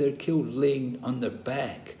killed, if they're killed laying on their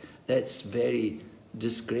back, that's very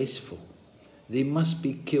disgraceful. They must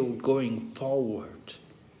be killed going forward.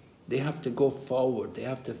 They have to go forward. They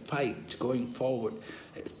have to fight going forward.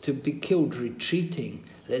 To be killed retreating,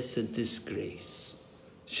 that's a disgrace.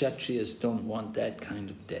 Kshatriyas don't want that kind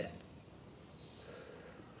of death.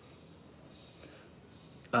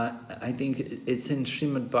 I think it's in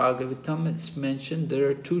Srimad Bhagavatam, it's mentioned, there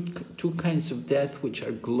are two kinds of death which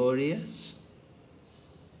are glorious.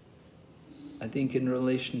 I think in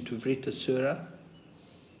relation to Vritasura,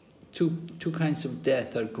 two kinds of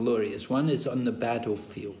death are glorious. One is on the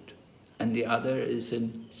battlefield, and the other is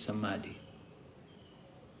in Samadhi.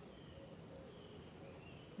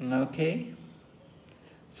 Okay?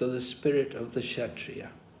 So the spirit of the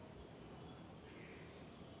Kshatriya.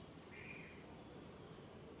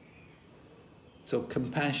 So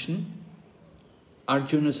compassion,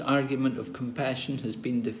 Arjuna's argument of compassion has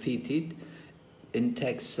been defeated in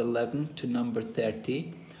texts 11 to number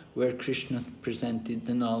 30, where Krishna presented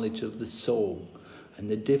the knowledge of the soul and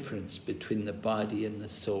the difference between the body and the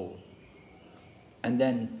soul. And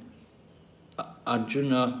then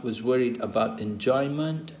Arjuna was worried about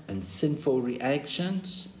enjoyment and sinful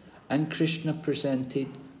reactions, and Krishna presented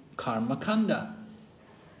karma kanda.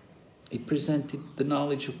 He presented the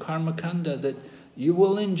knowledge of karma kanda, that you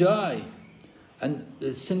will enjoy. And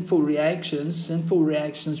the sinful reactions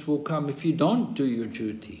will come if you don't do your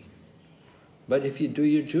duty. But if you do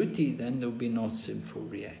your duty, then there will be no sinful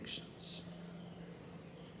reactions.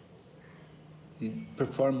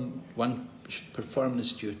 One should perform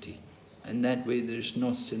his duty, and that way there's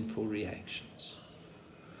no sinful reactions.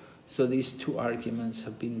 So these two arguments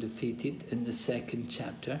have been defeated in the second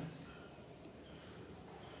chapter.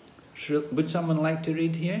 Would someone like to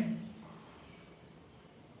read here?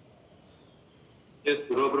 Yes,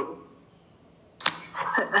 Guru.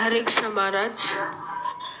 Hare Krishna Maharaj.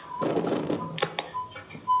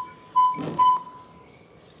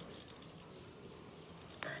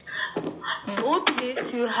 Both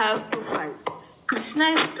ways you have to fight. Krishna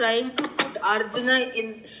is trying to put Arjuna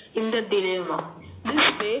in the dilemma.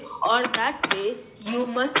 This way or that way, you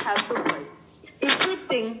must have to fight. If you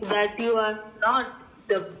think that you are not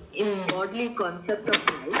in bodily concept of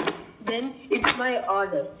life, then it's my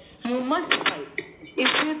order. You must fight.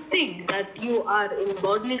 If you think that you are in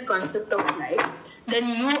bodily concept of life, then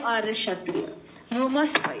you are a Kshatriya. You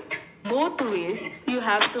must fight. Both ways you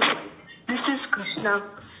have to fight. This is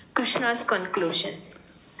Krishna's conclusion.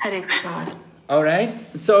 Hare Krishna. All right.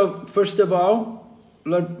 So first of all,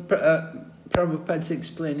 Lord Prabhupada's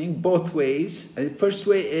explaining both ways. And the first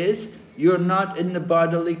way is you're not in the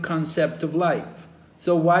bodily concept of life.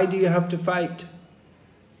 So why do you have to fight?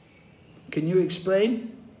 Can you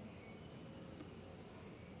explain?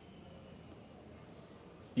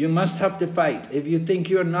 You must have to fight. If you think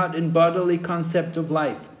you're not in bodily concept of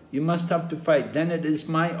life, you must have to fight. Then it is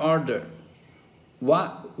my order.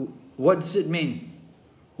 What does it mean?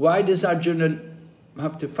 Why does Arjuna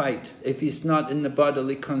have to fight if he's not in the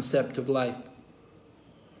bodily concept of life?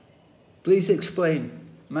 Please explain.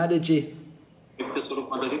 Mataji. Nitya Swarup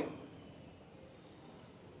Mataji.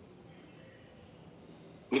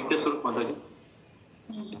 Nitya Swarup Mataji.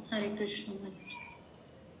 Hare Krishna.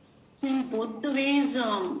 So in both the ways...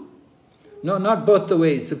 No, not both the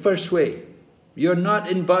ways. The first way. You're not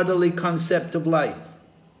in bodily concept of life.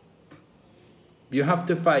 You have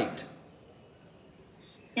to fight.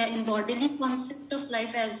 Yeah, in bodily concept of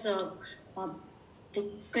life, as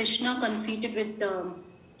Krishna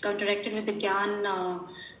counteracted with the Gyan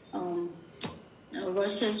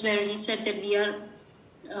verses where he said that we are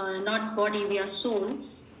not body, we are soul.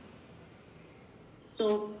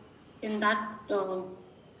 So in that,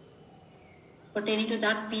 pertaining to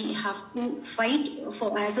that, we have to fight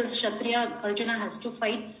for, as a Kshatriya, Arjuna has to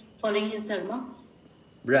fight following his dharma.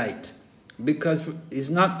 Right. Because it's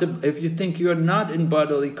not if you think you're not in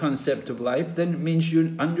bodily concept of life, then it means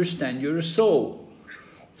you understand you're a soul.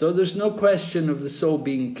 So there's no question of the soul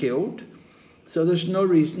being killed. So there's no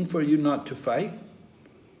reason for you not to fight.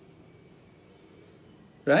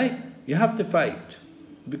 Right? You have to fight.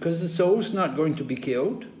 Because the soul's not going to be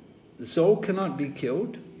killed. The soul cannot be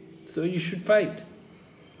killed. So you should fight.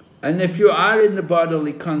 And if you are in the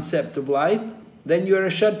bodily concept of life, then you're a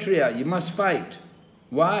Kshatriya. You must fight.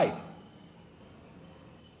 Why?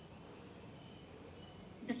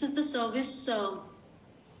 This is the service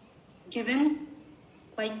given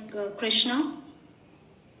by Krishna.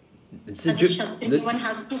 As a Kshatriya, one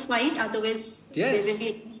has to fight, otherwise yes, they will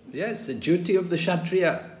be... Yes, the duty of the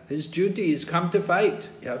Kshatriya. His duty is come to fight.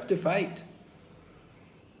 You have to fight.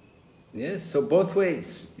 Yes, so both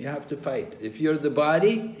ways you have to fight. If you're the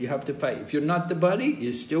body, you have to fight. If you're not the body,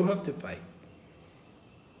 you still have to fight.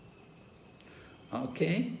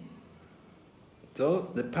 Okay?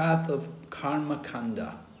 So, the path of karma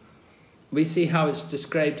kanda. We see how it's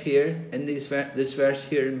described here in this verse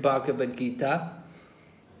here in Bhagavad Gita.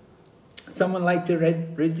 Someone like to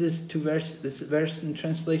read this verse in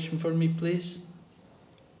translation for me, please?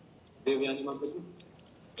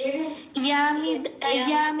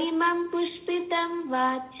 यामिमं पुष्पितं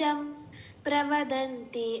वाचं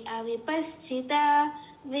प्रवदन्ति अविपश्चिता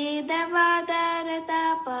वेदवादारता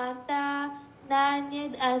पाता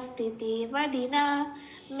नान्यद् अस्ति वदिना.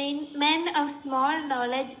 Men of small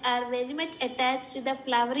knowledge are very much attached to the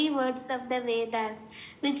flowery words of the Vedas,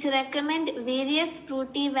 which recommend various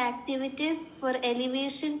fruitive activities for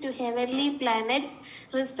elevation to heavenly planets,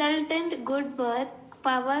 resultant good birth,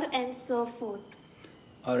 power, and so forth.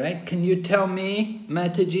 All right, can you tell me,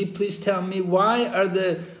 Mataji, please tell me, why are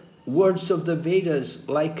the words of the Vedas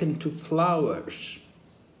likened to flowers?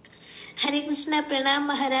 Hare Krishna, Pranam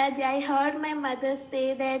Maharaj. I heard my mother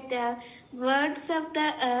say that words of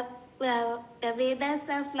the Vedas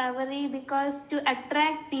are flowery because to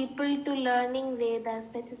attract people to learning Vedas.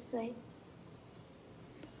 That is why.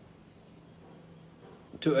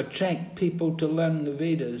 To attract people to learn the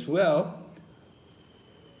Vedas, well,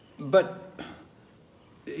 but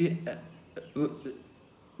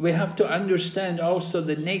we have to understand also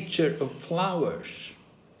the nature of flowers.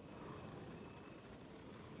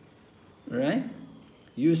 Right?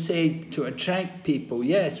 You say to attract people.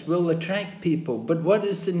 Yes, we'll attract people. But what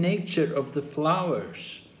is the nature of the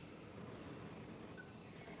flowers?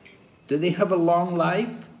 Do they have a long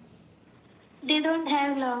life? They don't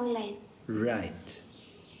have long life. Right.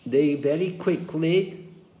 They very quickly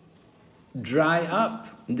dry up.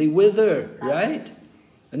 They wither, right?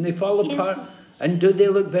 And they fall apart. And do they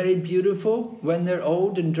look very beautiful when they're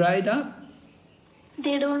old and dried up?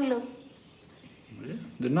 They don't look.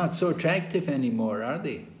 They're not so attractive anymore, are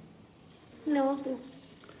they? No.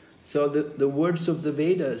 So the words of the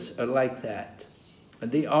Vedas are like that.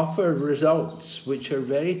 They offer results which are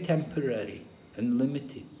very temporary and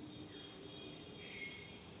limited.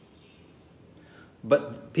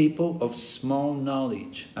 But people of small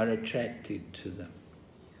knowledge are attracted to them.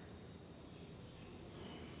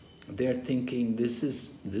 They're thinking, this is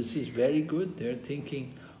very good. They're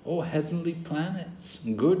thinking, oh, heavenly planets,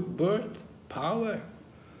 good birth, power.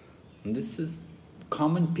 And this is,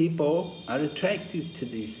 common people are attracted to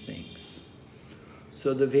these things.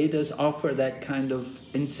 So the Vedas offer that kind of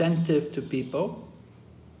incentive to people.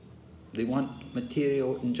 They want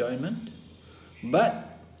material enjoyment.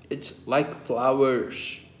 But it's like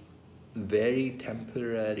flowers, very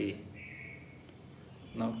temporary.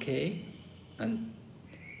 Okay? And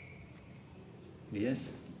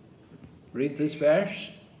yes, read this verse,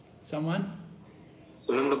 someone?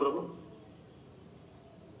 Surendra Prabhu.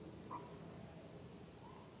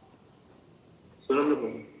 Surendra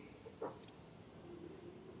Prabhu.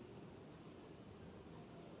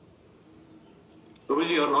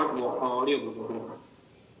 Prabhuji, you are not audible.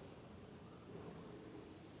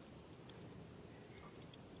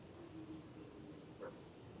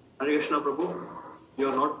 Hare Krishna Prabhu, you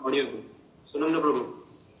are not audible. Surendra Prabhu.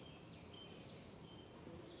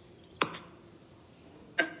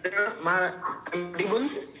 I'm audible?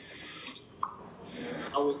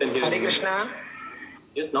 Now we can hear Hare you. Krishna.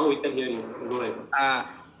 Yes, now we can hear you. Go ahead.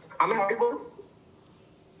 Am I audible?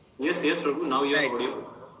 Yes, Prabhu, now you are audible.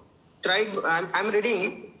 I'm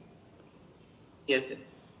reading. Yes.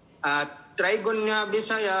 Traigunya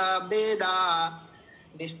Visaya Veda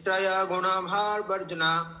Nistraya Guna Bhar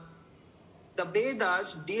Varjuna. The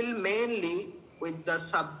Vedas deal mainly with the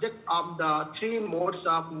subject of the three modes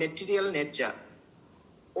of material nature.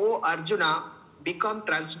 O Arjuna, become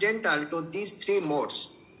transcendental to these three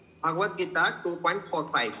modes. Bhagavad Gita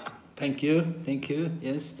 2.45. Thank you,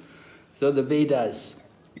 yes. So the Vedas,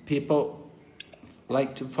 people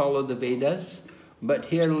like to follow the Vedas, but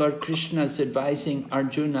here Lord Krishna is advising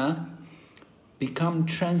Arjuna, become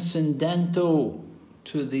transcendental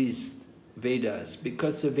to these Vedas,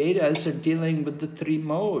 because the Vedas are dealing with the three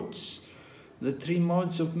modes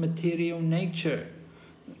of material nature.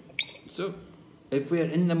 So if we are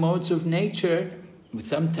in the modes of nature,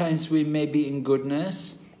 sometimes we may be in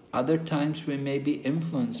goodness, other times we may be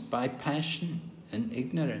influenced by passion and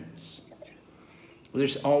ignorance.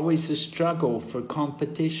 There's always a struggle for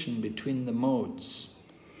competition between the modes.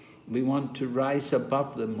 We want to rise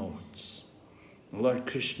above the modes. Lord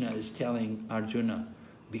Krishna is telling Arjuna,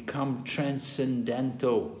 become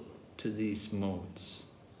transcendental to these modes.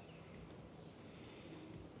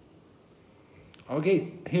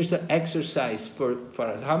 Okay, here's an exercise for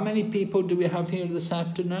us. How many people do we have here this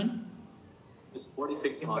afternoon? It's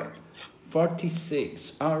 46 hard.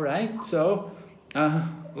 46. All right. So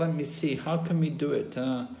let me see. How can we do it?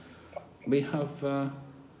 We have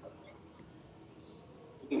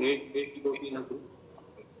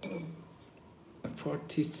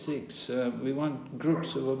 46. We want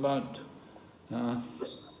groups of about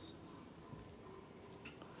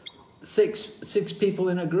Six people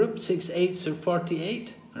in a group, 6 8s are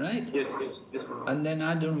 48, right? Yes. And then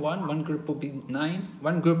add on one group will be 9,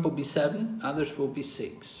 one group will be 7, others will be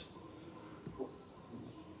 6.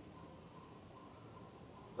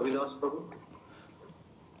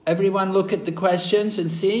 Everyone look at the questions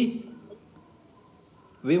and see.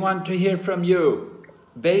 We want to hear from you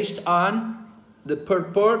based on the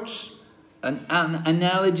purports and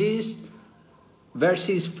analogies,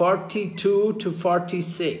 verses 42 to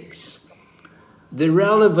 46. The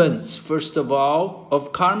relevance, first of all,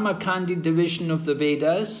 of karma kandi division of the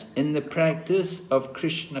Vedas in the practice of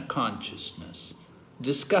Krishna consciousness.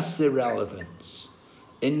 Discuss the relevance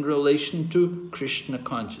in relation to Krishna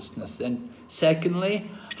consciousness. And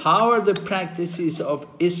secondly, how are the practices of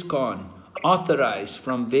ISKCON authorized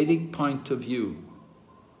from Vedic point of view?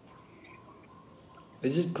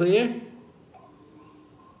 Is it clear?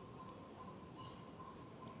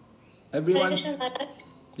 Everyone?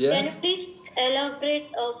 Yeah? Can you please elaborate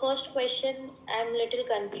first question? I'm a little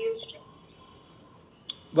confused.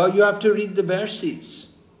 Well, you have to read the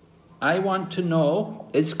verses. I want to know,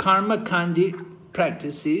 is karma kandi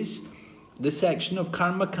practices, the section of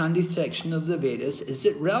karma kandi section of the Vedas, is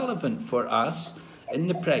it relevant for us in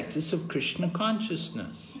the practice of Krishna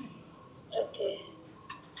consciousness? Okay.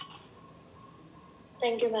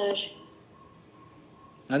 Thank you, Maharaj.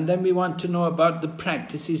 And then we want to know about the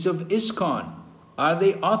practices of ISKCON. Are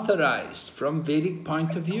they authorized from Vedic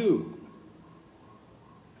point of view?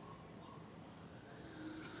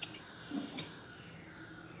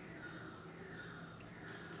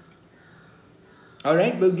 All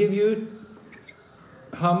right, we'll give you...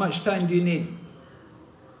 How much time do you need?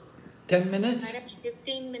 10 minutes?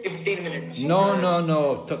 15 minutes. 15 minutes.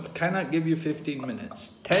 No. Cannot give you 15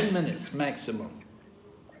 minutes. 10 minutes maximum.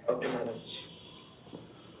 Okay, Maharaj.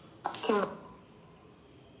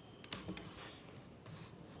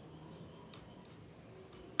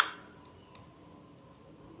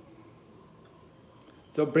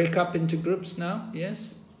 So break up into groups now,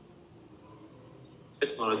 yes?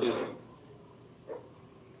 Yes, Maharaj. Yes.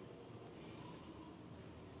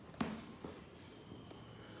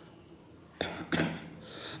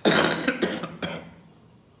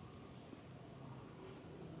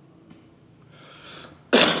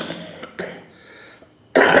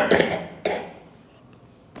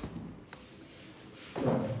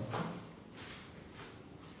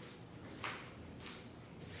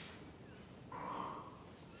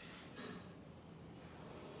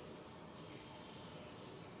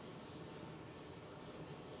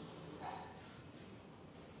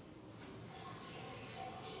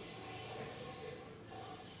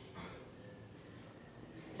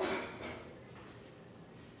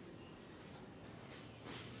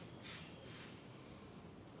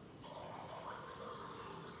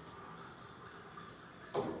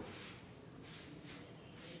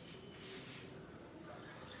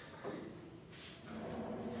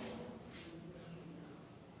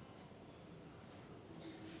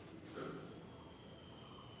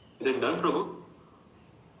 Is it done, Prabhu?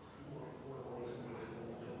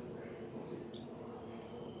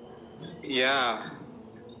 Yeah.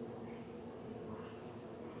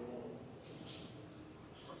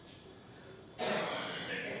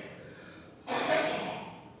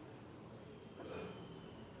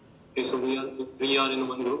 Okay, so we are in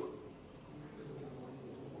one group.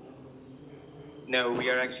 No,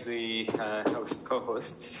 we are actually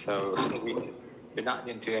co-hosts, so we're not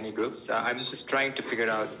into any groups. I'm just trying to figure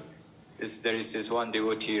out. There is this one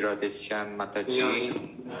devotee, Radheshyam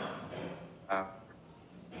Mataji.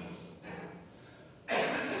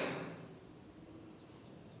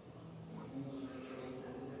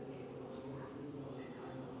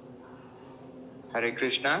 Hare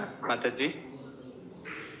Krishna, Mataji.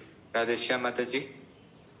 Radheshyam Mataji.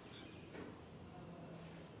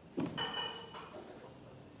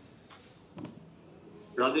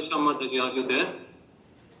 Radheshyam Mataji, are you there?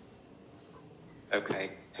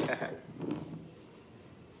 Okay.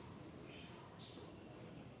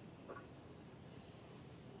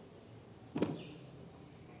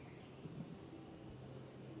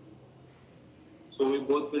 So we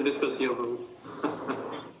both will discuss here, Prabhu.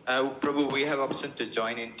 Prabhu, we have option to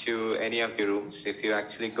join into any of the rooms. If you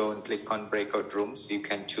actually go and click on breakout rooms, you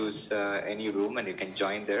can choose any room and you can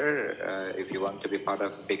join there if you want to be part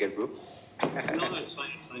of a bigger group. No, it's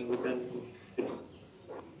fine. We can.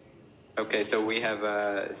 Okay, so we have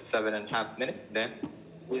 7.5 minutes then.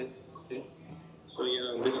 Yeah. Okay. So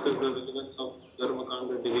discuss the relevance of Dharma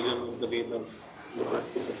Kanda division of the Vedas, the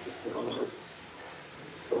practice of the conscious.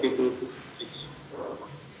 42 to 6.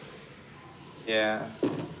 Yeah.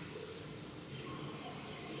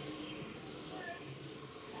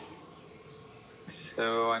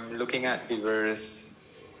 So I'm looking at the verse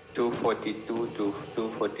 242 to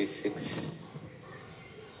 246.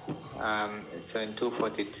 So in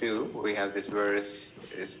 242, we have this verse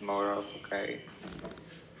is more of, okay.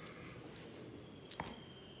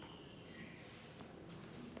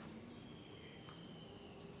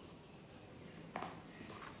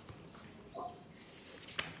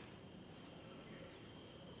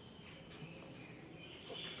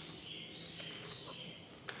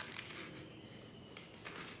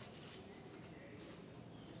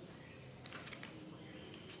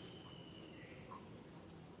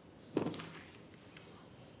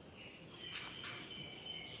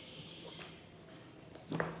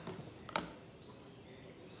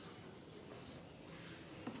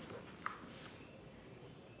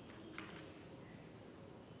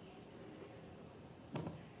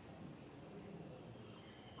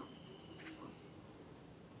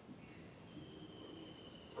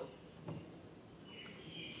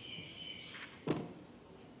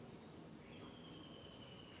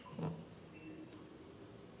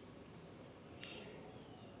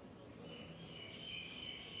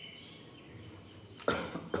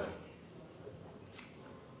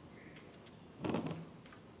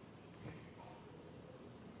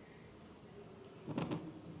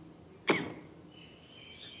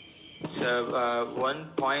 So one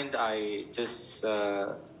point I just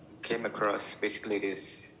came across, basically it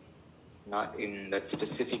is not in that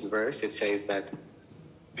specific verse. It says that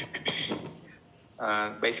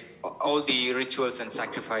basically all the rituals and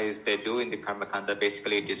sacrifice they do in the karma kanda,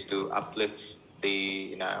 basically it is to uplift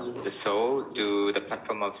the the soul to the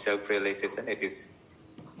platform of self-realization. It is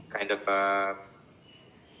kind of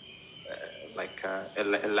like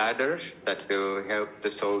a ladder that will help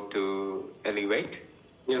the soul to elevate.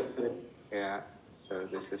 Yeah, correct. Yeah. So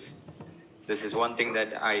this is one thing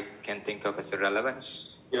that I can think of as a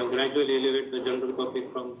relevance. Yeah, gradually elevate the general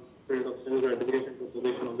public from field of sense gratification to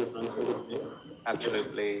position of the transcendental plane.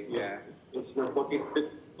 Absolutely. Yeah. It's the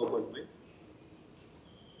 45th Bhagavad, right?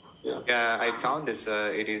 Yeah. Yeah, I found this.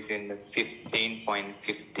 It is in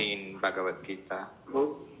 15.15 Bhagavad Gita.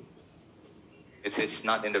 Oh. It's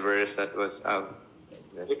not in the verse that was out.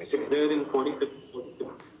 It's there in 45th.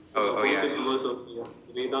 Oh yeah. The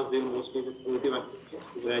Vedas deal mostly with primitive activities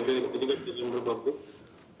to gradually elevate the general public.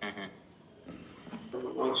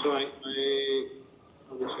 Also, I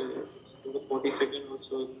would say in the 42nd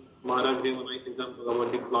also, Maharaj gave a nice example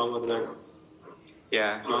about the flower that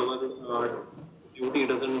flower beauty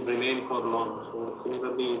doesn't remain for long. So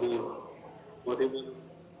similarly, whatever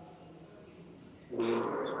the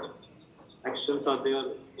actions are there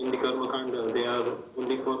in the karma kanda, they are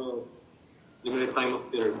only for a limited time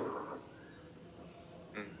of period.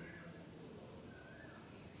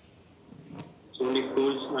 So only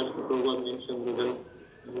fools, as Bhagavad mentioned, then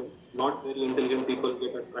not very intelligent people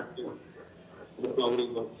get attracted to the flowery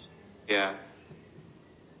words. Yeah.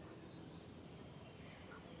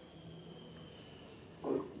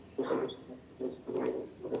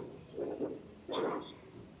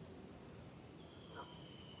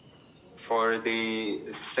 For the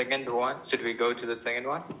second one, should we go to the second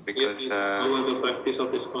one? Because the practice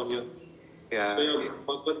of ISKCON here. Yeah. So yeah,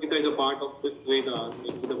 Bhagavad Gita is a part of the Veda,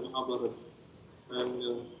 like the Mahabharata,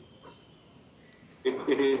 and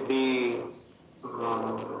it is the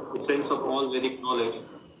sense of all Vedic knowledge.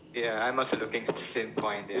 Yeah, I'm also looking at the same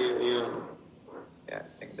point. Yeah. Yeah, I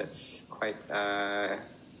think that's quite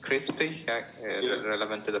crispy,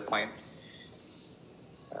 relevant to the point.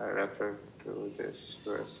 Refer to this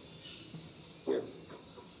verse. Yeah.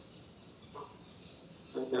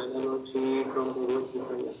 And the analogy from Bhagavad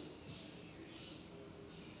Gita.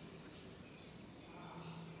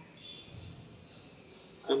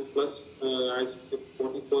 And plus, as the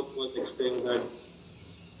 44th was explained that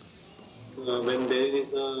when there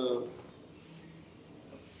is a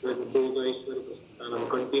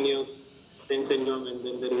continuous sense enjoyment,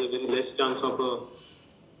 then there is a very less chance of a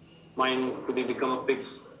mind to become a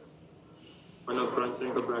fix on a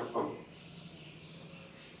transcendental platform.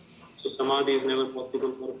 So samadhi is never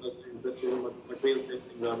possible for a person interested in material sense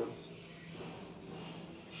enjoyments.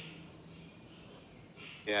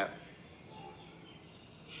 Yeah.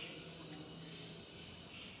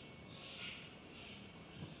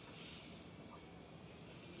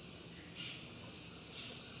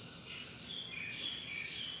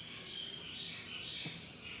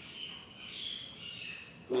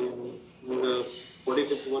 The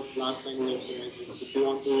 45th was last time mentioned. If you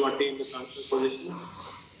want to attain the transcendental position,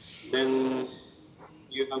 then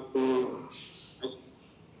you have to, as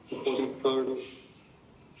the 43rd,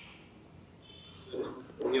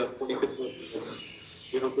 45th verse,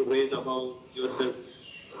 you have to raise above yourself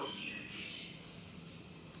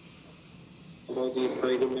about the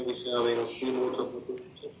Pariguna Vishya, 3 modes of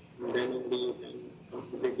appreciation, and then only you can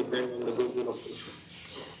completely depend on the goodwill of Krishna.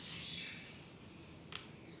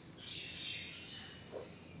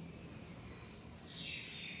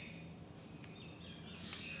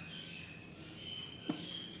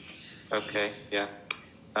 Okay, yeah.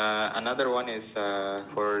 Another one is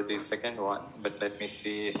for the second one, but let me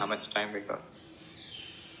see how much time we got.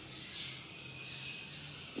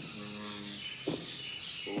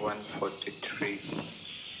 1:43.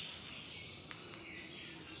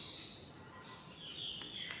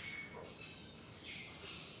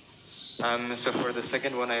 So for the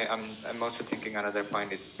second one, I'm also thinking another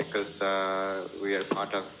point is because we are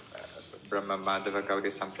part of Brahma Madhava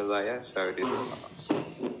Gaudiya Sampradaya, so it is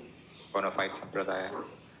bona fide Sampradaya.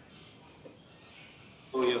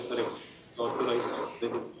 Oh yeah, correct. Authorized.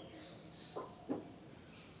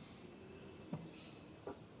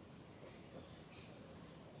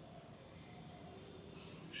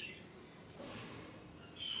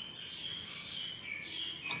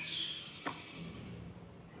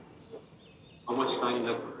 How much time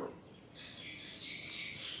left?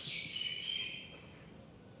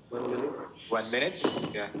 1 minute? 1 minute?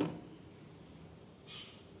 Yeah.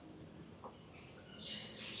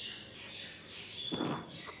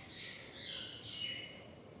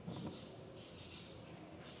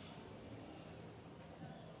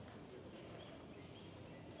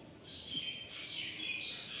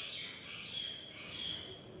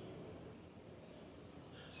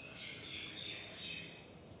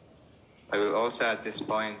 I will also at this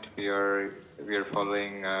point we are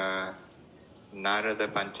following Narada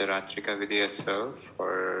Pancharatrika Vidhi as well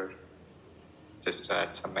for just to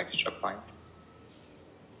add some extra point.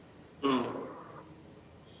 So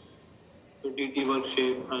DT work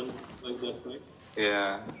shape and like that, right?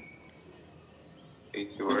 Yeah.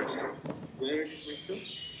 DT works. Where it mentioned?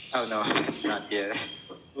 Oh no, it's not here.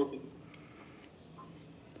 Okay.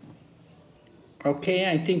 Okay,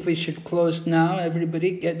 I think we should close now.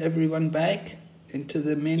 Everybody, get everyone back into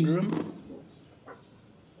the main room.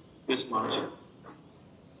 Yes, March.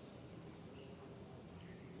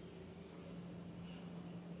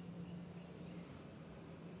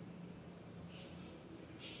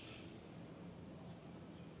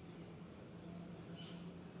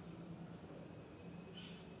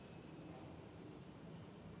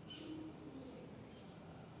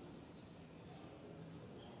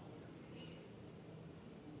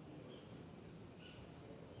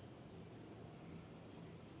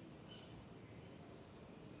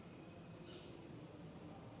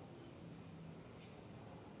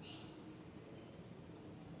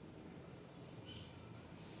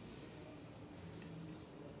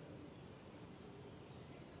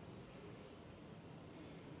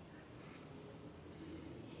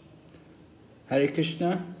 Hare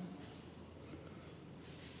Krishna.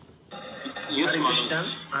 Yes, Hare Krishna,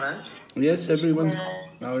 Maharaj. Yes, everyone's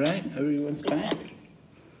all right. Everyone's back.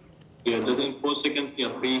 Yeah, there's in 4 seconds. Yeah,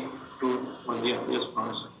 3, 2, 1. Yeah, yes,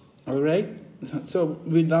 March. All right. So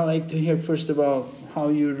we'd now like to hear first of all how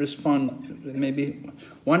you respond. Maybe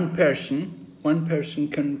one person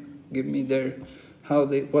can give me their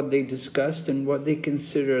what they discussed and what they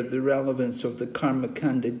consider the relevance of the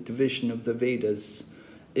karma-kanda division of the Vedas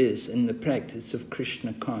is in the practice of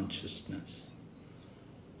Krishna consciousness.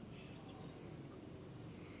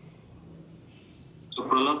 So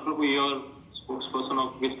Prahlad Prabhu, you are spokesperson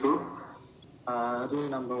of which group? Rule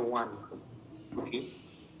number 1. Okay.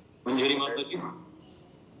 Manjari Mataji?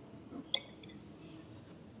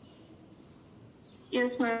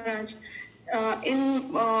 Yes, Maharaj.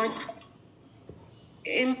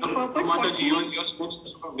 In purport Mataji, you are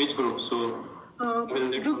spokesperson of which group? So I will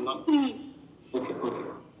let group 3. Okay.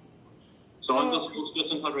 So all the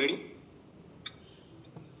spokespersons are ready?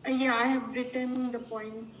 Yeah, I have written the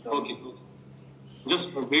points. So. Okay.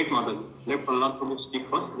 Just wait, Mataji. Let Prahlad Prabhu speak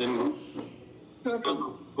first, then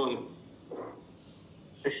go. Go ahead.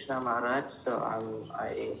 Krishna Maharaj, so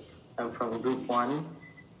I am from group 1.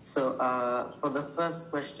 So for the first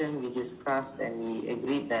question we discussed and we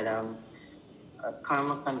agreed that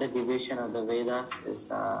karma kanda division of the Vedas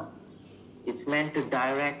is it's meant to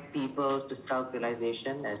direct people to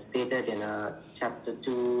self-realization as stated in chapter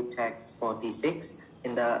 2 text 46.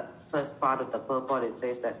 In the first part of the purport it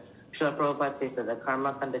says that Srila Prabhupada says that the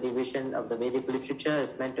karma kanda division of the Vedic literature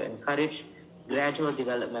is meant to encourage gradual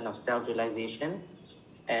development of self-realization.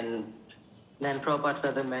 And then Prabhupada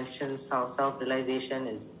further mentions how self-realization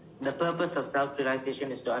is, the purpose of self-realization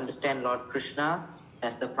is to understand Lord Krishna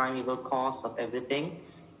as the primeval cause of everything,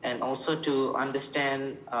 and also to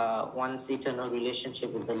understand one's eternal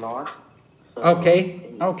relationship with the Lord. So,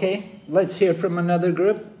 Okay. Let's hear from another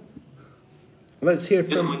group. Let's hear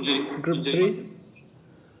from group 3.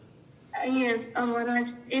 Yes, Maharaj.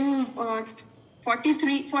 In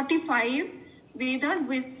 45, Vedas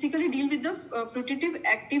basically deal with the fruitive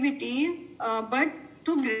activities, but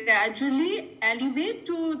to gradually elevate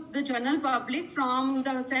to the general public from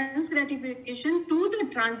the sense gratification to the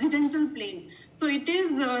transcendental plane. So it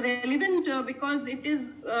is relevant because it is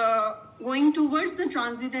going towards the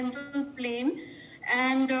transcendental plane.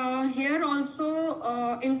 And here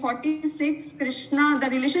also in 46, Krishna, the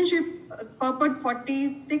relationship, purport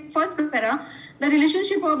 46, first para, the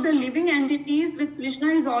relationship of the living entities with Krishna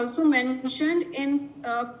is also mentioned in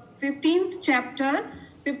 15th chapter,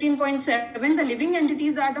 15.7. The living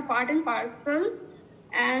entities are the part and parcel,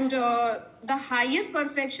 and the highest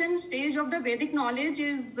perfection stage of the Vedic knowledge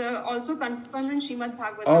is also confirmed in Srimad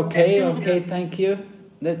Bhagavatam. Okay, thank you.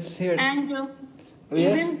 Let's hear. And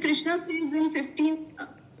even Krishna says in 15.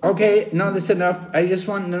 Okay, no, that's enough. I just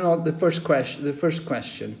want to know the first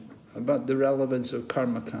question about the relevance of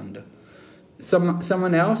karma kanda.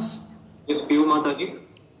 Someone else? Yes, Piyu Mataji.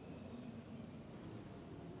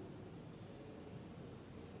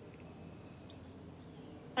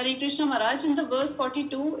 Hare Krishna Maharaj, in the verse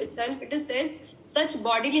 42 itself, it says, such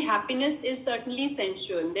bodily happiness is certainly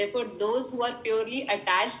sensual. Therefore, those who are purely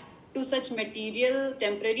attached to such material,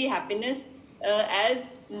 temporary happiness as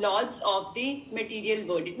lords of the material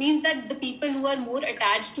world. It means that the people who are more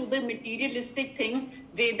attached to the materialistic things,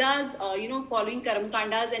 Vedas, following Karma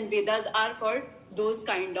Kandas and Vedas are for those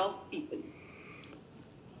kind of people.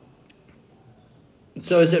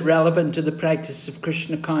 So is it relevant to the practice of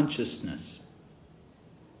Krishna consciousness?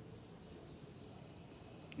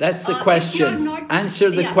 That's the question.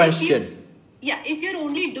 Answer the question. If you're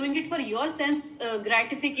only doing it for your sense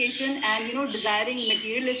gratification and desiring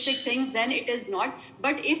materialistic things, then it is not.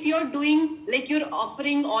 But if you're doing, like you're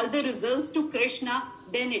offering all the results to Krishna,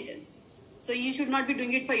 then it is. So you should not be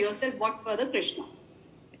doing it for yourself, but for the Krishna.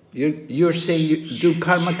 You're saying you do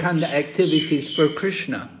karma kanda activities for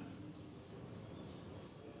Krishna.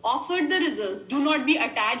 Offer the results. Do not be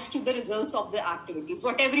attached to the results of the activities,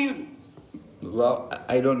 whatever you do. Well,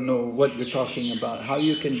 I don't know what you're talking about. How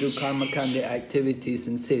you can do karma kanda activities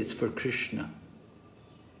and say it's for Krishna?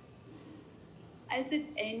 I said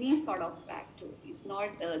any sort of activities,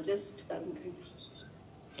 not just karma kanda.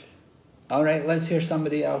 All right, let's hear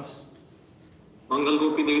somebody else. Mangal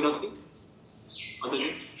Gopi Devidasi.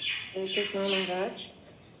 Thank you, Maharaj.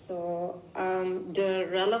 So, the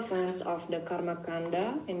relevance of the karma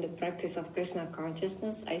kanda in the practice of Krishna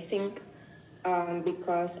consciousness, I think,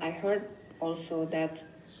 because I heard also that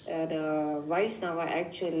the Vaishnava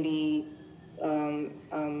actually, the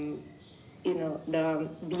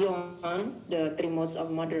beyond the three modes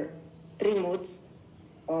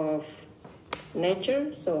of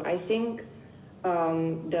nature. So I think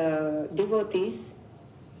the devotees,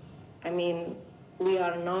 we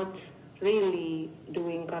are not really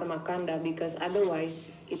doing karma kanda because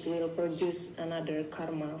otherwise it will produce another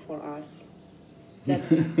karma for us.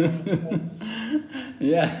 That's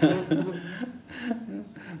yeah.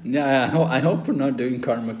 I hope we're not doing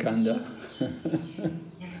karma kanda.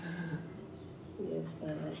 Yes,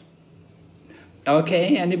 nice.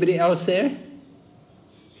 Okay, anybody else there?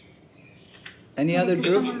 Any other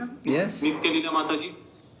group? Yes?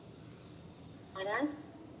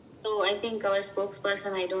 So I think our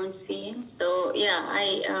spokesperson, I don't see him. So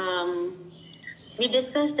we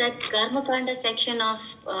discussed that Karma Kanda section of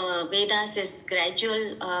Vedas is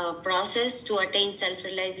gradual process to attain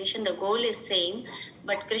self-realization. The goal is same,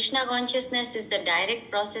 but Krishna consciousness is the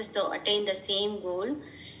direct process to attain the same goal.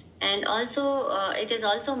 And also, it is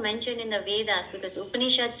also mentioned in the Vedas because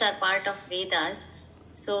Upanishads are part of Vedas.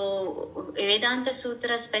 So Vedanta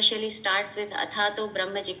Sutra especially starts with Athato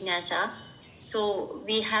Brahma Jignasa. So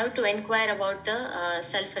we have to inquire about the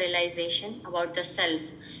self-realization, about the self.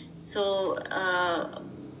 So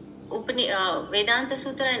Vedanta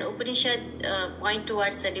Sutra and Upanishad point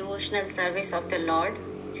towards the devotional service of the Lord.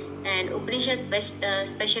 And Upanishad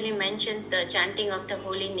especially mentions the chanting of the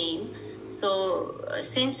holy name. So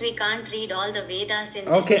since we can't read all the Vedas in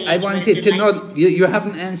this Okay, I wanted to know, you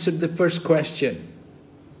haven't answered the first question.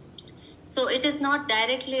 So it is not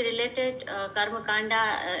directly related Karma Kanda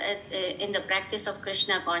in the practice of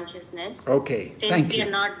Krishna consciousness. Okay, since thank we you.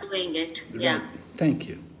 are not doing it. Right. Yeah. Thank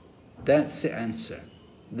you. That's the answer.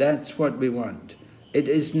 That's what we want. It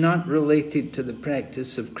is not related to the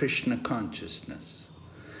practice of Krishna consciousness.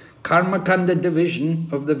 Karma Kanda division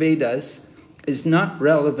of the Vedas is not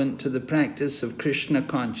relevant to the practice of Krishna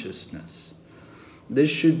consciousness. This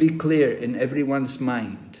should be clear in everyone's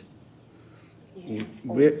mind.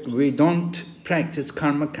 We don't practice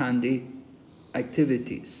karma kandi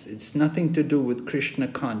activities. It's nothing to do with Krishna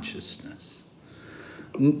consciousness.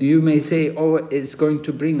 You may say, oh, it's going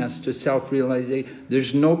to bring us to self-realization.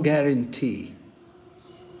 There's no guarantee.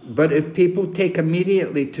 But if people take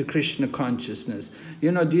immediately to Krishna consciousness,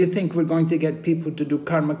 you know, do you think we're going to get people to do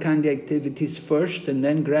karmakandi activities first and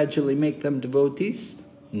then gradually make them devotees?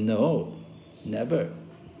 No, never.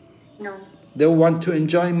 No. They'll want to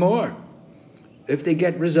enjoy more. If they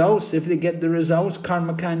get results, if they get the results,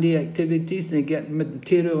 karmakandi activities, they get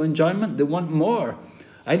material enjoyment, they want more.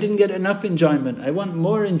 I didn't get enough enjoyment, I want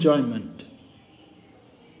more enjoyment.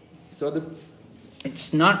 So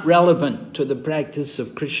it's not relevant to the practice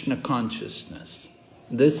of Krishna consciousness.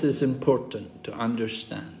 This is important to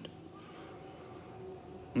understand.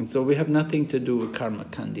 And so we have nothing to do with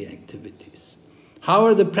karmakandi activities. How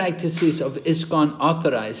are the practices of ISKCON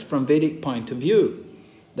authorized from Vedic point of view?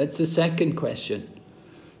 That's the second question.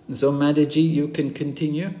 So Madaji, you can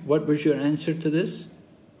continue. What was your answer to this?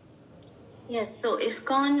 Yes, so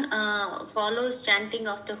ISKCON follows chanting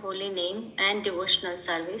of the holy name and devotional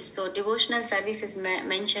service. So devotional service is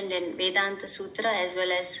mentioned in Vedanta Sutra as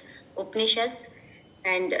well as Upanishads.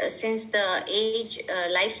 And since the age,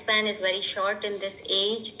 lifespan is very short in this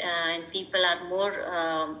age, and people are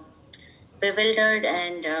more bewildered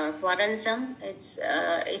and quarrelsome, it's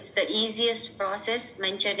the easiest process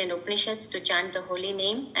mentioned in Upanishads to chant the holy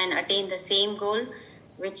name and attain the same goal,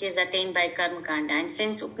 which is attained by Karma Kanda. And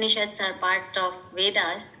since Upanishads are part of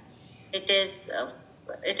Vedas, it is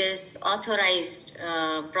authorized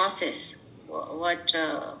process, what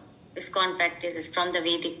ISKCON practices from the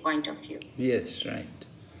Vedic point of view. Yes, right.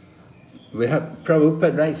 We have,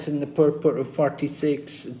 Prabhupada writes in the purport of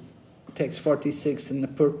 46, text 46 in the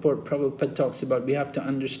purport, Prabhupada talks about we have to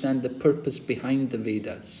understand the purpose behind the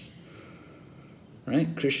Vedas.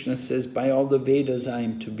 Right? Krishna says, by all the Vedas I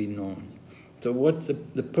am to be known. So what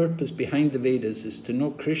the purpose behind the Vedas is to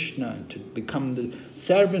know Krishna and to become the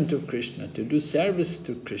servant of Krishna, to do service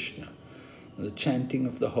to Krishna. The chanting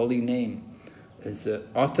of the holy name is an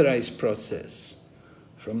authorized process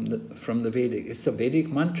from the Vedic. It's a Vedic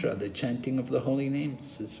mantra, the chanting of the holy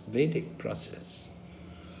names is a Vedic process.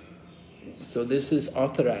 So this is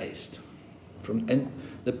authorized. And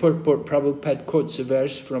the purport, Prabhupada quotes a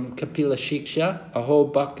verse from Kapila Shiksha,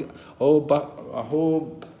 Aho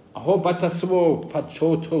batasvo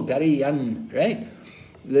pachoto gariyan, right?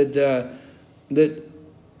 That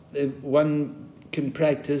one can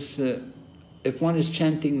practice, if one is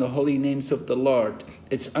chanting the holy names of the Lord,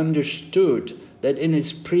 it's understood that in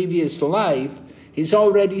his previous life, he's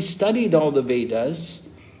already studied all the Vedas,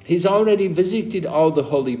 he's already visited all the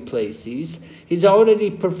holy places, he's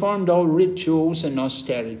already performed all rituals and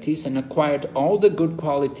austerities and acquired all the good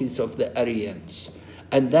qualities of the Aryans.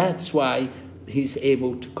 And that's why he's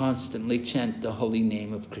able to constantly chant the holy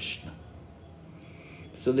name of Krishna.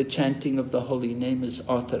 So the chanting of the holy name is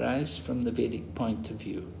authorized from the Vedic point of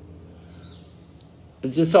view.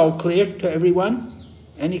 Is this all clear to everyone?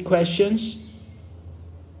 Any questions?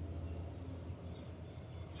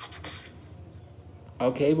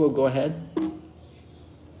 Okay, we'll go ahead.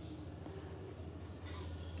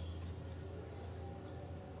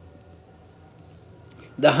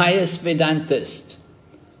 The highest Vedantist.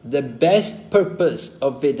 The best purpose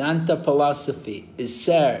of Vedanta philosophy is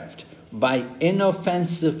served by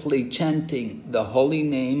inoffensively chanting the holy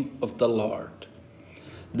name of the Lord.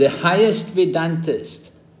 The highest Vedantist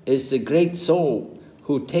is the great soul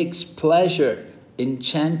who takes pleasure in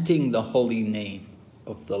chanting the holy name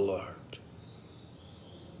of the Lord.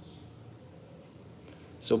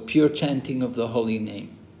 So pure chanting of the holy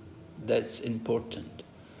name, that's important.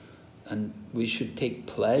 And we should take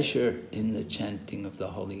pleasure in the chanting of the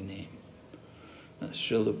holy name.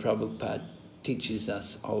 Srila Prabhupada teaches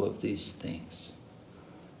us all of these things.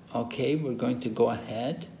 Okay, we're going to go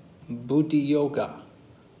ahead. Buddhi Yoga,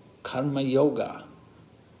 Karma Yoga,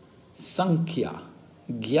 Sankhya,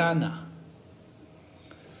 Jnana.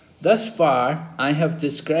 Thus far, I have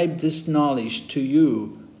described this knowledge to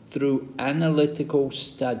you through analytical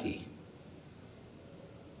study.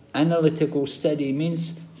 Analytical study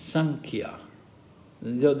means Sankhya.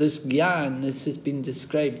 So this Gyan, this has been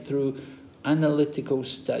described through analytical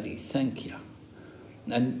study, Sankhya.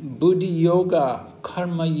 And Buddhi Yoga,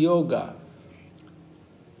 Karma Yoga.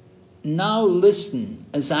 Now listen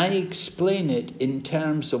as I explain it in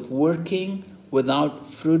terms of working without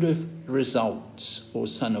fruitive results, O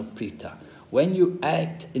son of Pritha. When you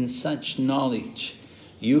act in such knowledge,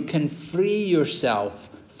 you can free yourself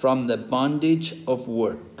from the bondage of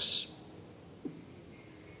works.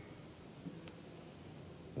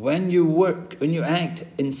 when you work, when you act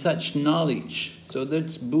in such knowledge, so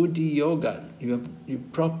that's Buddhi Yoga, you have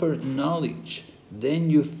proper knowledge, then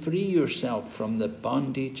you free yourself from the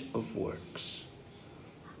bondage of works.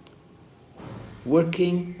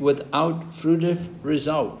 Working without fruitive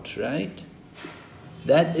result, right?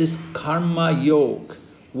 That is karma yoga,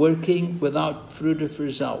 working without fruitive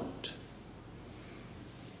result.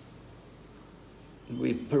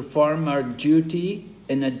 We perform our duty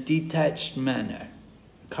in a detached manner.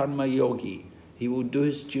 Karma yogi, he will do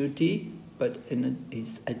his duty, but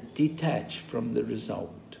he's detached from the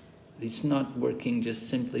result. He's not working just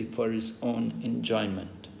simply for his own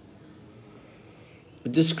enjoyment.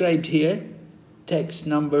 Described here, text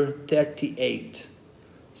number 38.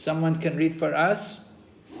 Someone can read for us?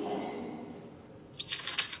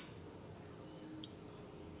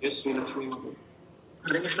 Yes, Vinaша.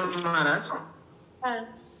 Hare Krishna Maharaj.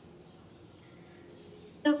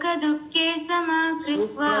 Sukha dukkhe sama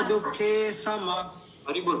kritva. Sukha dukkhe sama.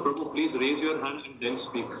 Haribol, Prabhu, please raise your hand and then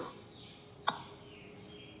speak.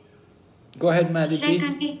 Go ahead,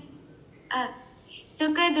 Madhiji.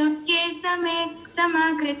 Sukha dukkhe sama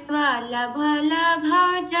kritva labha labha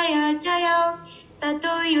jaya jaya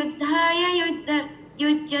tato yuddhaya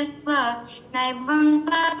yujjasva naivam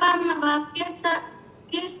papam avapyasa.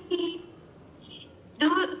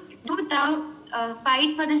 Do thou fight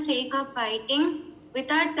for the sake of fighting,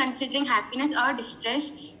 without considering happiness or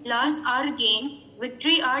distress, loss or gain,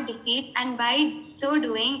 victory or defeat, and by so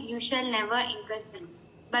doing you shall never incur sin.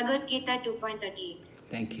 Bhagavad Gita 2.38.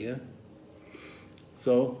 Thank you.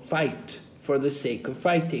 So, fight for the sake of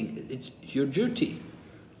fighting. It's your duty.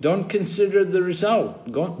 Don't consider the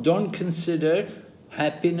result. Don't consider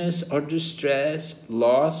happiness or distress,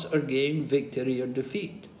 loss or gain, victory or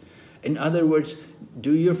defeat. In other words,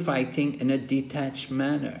 do your fighting in a detached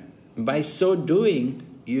manner. By so doing,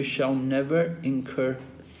 you shall never incur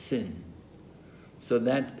sin. So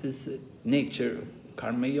that is the nature of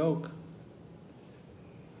karma yoga.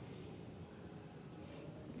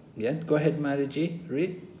 Yeah, go ahead, Maharaji,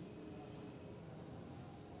 read.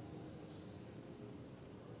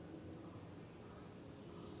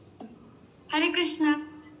 Hare Krishna.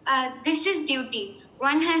 This is duty.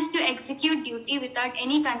 One has to execute duty without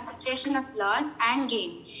any consideration of loss and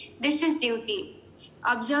gain. This is duty.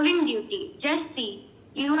 Observing duty. Just see,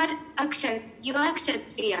 you are a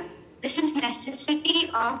Kshatriya. This is necessity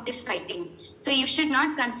of this fighting. So you should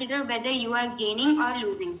not consider whether you are gaining or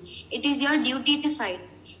losing. It is your duty to fight.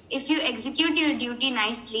 If you execute your duty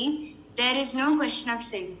nicely, there is no question of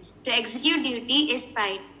sin. To execute duty is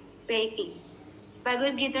piety.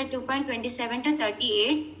 Bhagavad Gita 2.27 to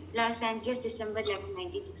 38, Los Angeles, December 11,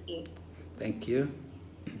 1968. Thank you.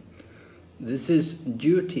 This is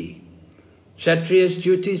duty. Kshatriya's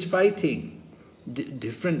duty is fighting.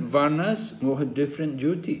 Different varnas will have different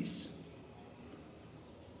duties.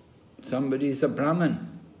 Somebody is a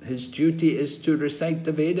Brahmin. His duty is to recite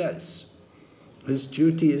the Vedas. His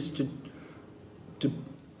duty is to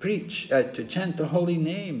preach, to chant the holy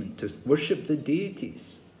name, and to worship the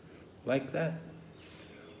deities, like that.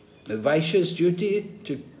 The Vaishya's duty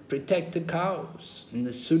to protect the cows, and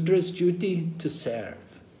the Sudra's duty to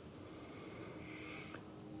serve.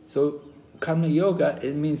 So, karma yoga,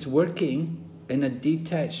 it means working in a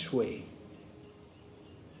detached way.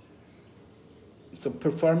 So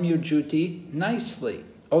perform your duty nicely.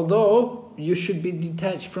 Although you should be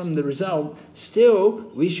detached from the result,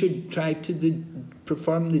 still we should try to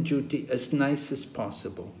perform the duty as nice as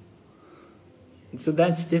possible. So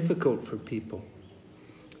that's difficult for people.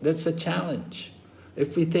 That's a challenge.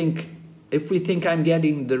 If we think I'm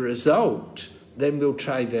getting the result, then we'll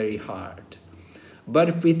try very hard. But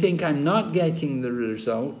if we think I'm not getting the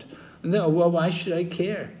result, no, well, why should I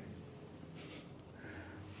care?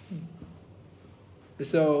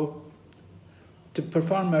 So, to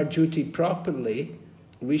perform our duty properly,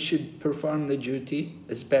 we should perform the duty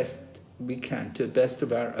as best we can, to the best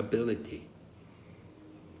of our ability.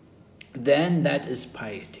 Then that is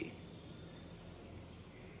piety.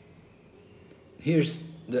 Here's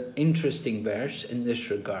the interesting verse in this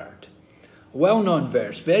regard. Well-known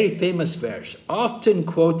verse, very famous verse, often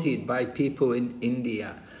quoted by people in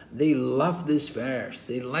India. They love this verse.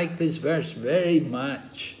 They like this verse very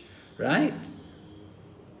much, right?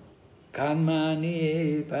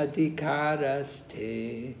 Karmani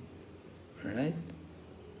vadikaraste, right?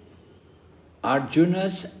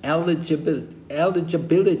 Arjuna's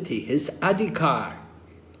eligibility, his adhikar.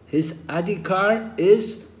 His adhikar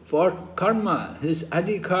is for karma. His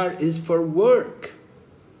adhikar is for work.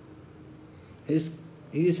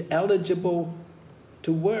 He is eligible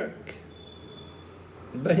to work.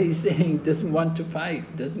 But he's saying he doesn't want to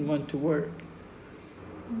fight, doesn't want to work.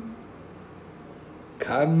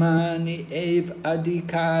 Karmani ev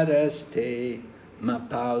adhikaraste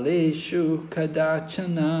mapaleshu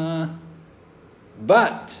kadachana.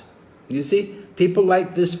 But, you see, people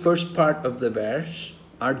like this first part of the verse.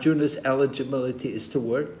 Arjuna's eligibility is to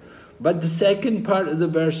work. But the second part of the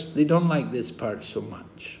verse, they don't like this part so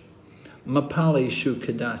much. Mapaleshu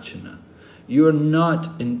kadachana. You are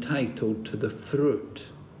not entitled to the fruit,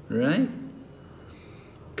 right?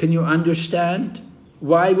 Can you understand?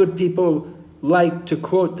 Why would people like to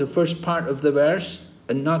quote the first part of the verse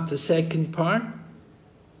and not the second part?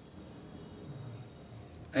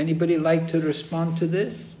 Anybody like to respond to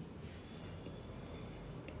this?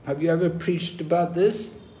 Have you ever preached about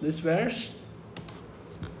this verse?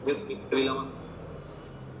 Yes,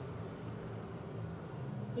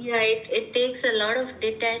 Yeah, it takes a lot of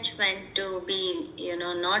detachment to be,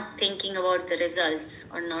 not thinking about the results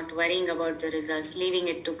or not worrying about the results, leaving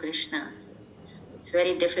it to Krishna. It's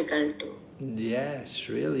very difficult to. Yes,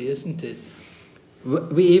 really, isn't it?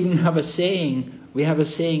 We even have a saying. We have a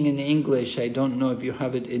saying in English. I don't know if you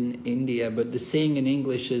have it in India, but the saying in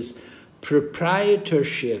English is,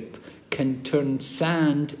 proprietorship can turn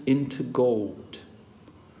sand into gold.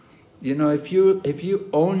 You know, if you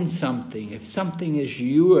own something, if something is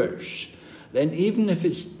yours, then even if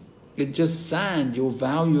it's just sand, you'll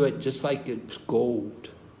value it just like it's gold.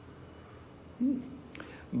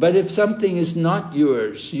 But if something is not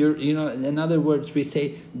yours, in other words, we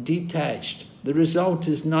say detached. The result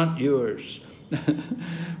is not yours.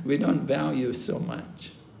 We don't value so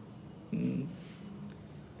much.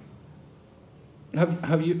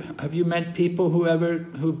 Have you met people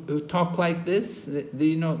who talk like this?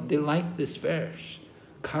 They like this verse.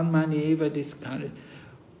 Karmani eva diskara.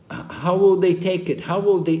 How will they take it? How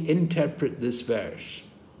will they interpret this verse?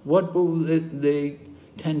 What will they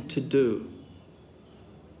tend to do?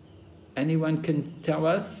 Anyone can tell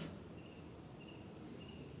us?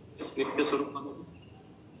 So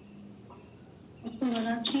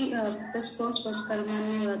Maharaj, this verse was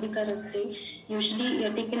Karmani Adhikaraste. Usually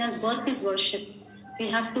taken as work is worship. We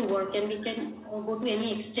have to work and we can go to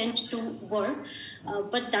any extent to work,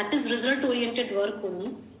 but that is result-oriented work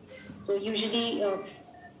only. So usually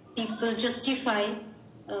people justify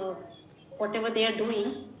whatever they are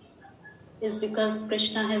doing is because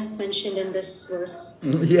Krishna has mentioned in this verse.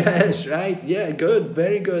 Yes, right. Yeah, good.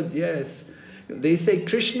 Very good. Yes. They say,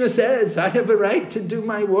 Krishna says, I have a right to do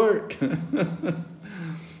my work.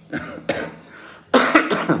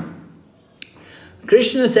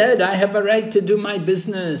 Krishna said, I have a right to do my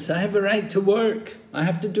business. I have a right to work. I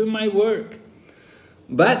have to do my work.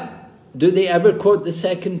 But do they ever quote the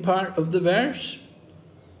second part of the verse?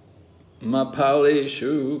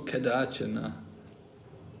 Mapaleshu kadachana.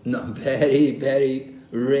 No, very, very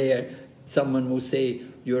rare. Someone will say,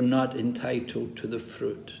 you're not entitled to the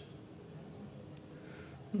fruit.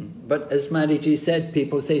 But as Maharaji said,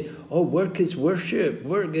 people say, oh, work is worship,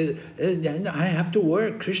 work is, I have to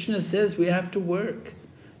work. Krishna says we have to work.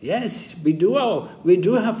 Yes, we do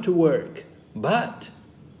have to work. But,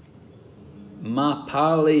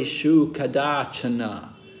 mapaleshu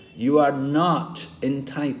kadachana, you are not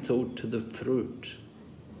entitled to the fruit.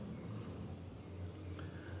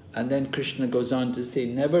 And then Krishna goes on to say,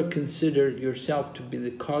 never consider yourself to be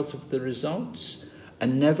the cause of the results,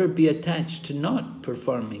 and never be attached to not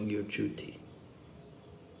performing your duty.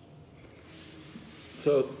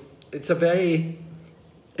 So it's a very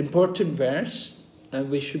important verse, and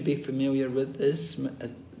we should be familiar with this,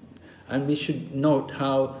 and we should note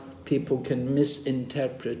how people can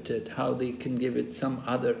misinterpret it, how they can give it some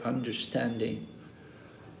other understanding.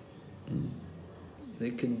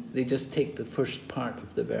 They just take the first part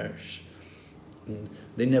of the verse.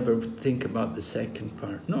 They never think about the second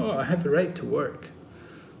part. No, I have a right to work.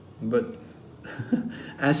 But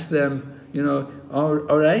ask them, all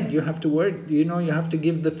right, you have to work, you have to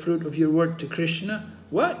give the fruit of your work to Krishna.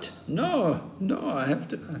 What? No, I have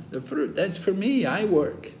to, the fruit, that's for me, I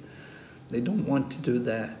work. They don't want to do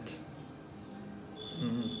that.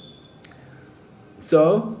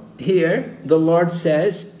 So, here, the Lord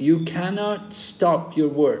says, you cannot stop your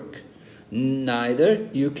work, neither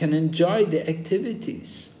you can enjoy the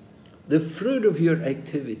activities, the fruit of your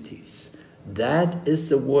activities. That is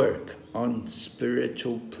the work on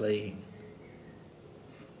spiritual plane.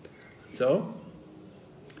 So,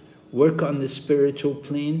 work on the spiritual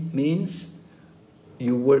plane means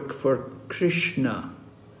you work for Krishna.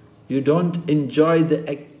 You don't enjoy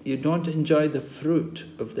the fruit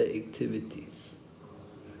of the activities.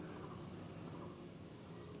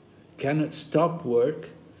 You cannot stop work,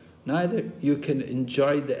 neither you can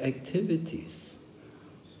enjoy the activities.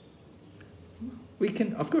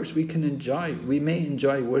 Of course, we may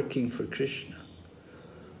enjoy working for Krishna,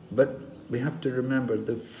 But we have to remember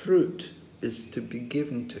the fruit is to be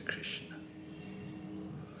given to Krishna.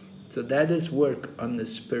 So that is work on the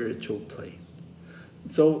spiritual plane.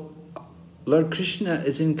 So Lord Krishna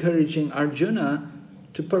is encouraging Arjuna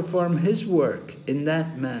to perform his work in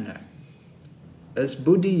that manner, as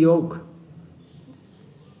buddhi yoga,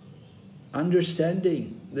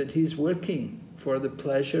 understanding that he's working for the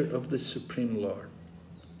pleasure of the Supreme Lord,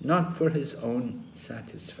 not for his own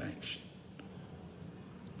satisfaction.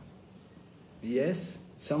 Yes?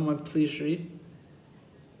 Someone please read.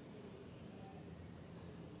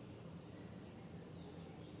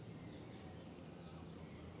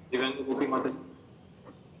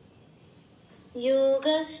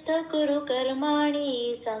 Yogastha kuru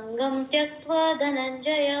karmani sangam tyaktva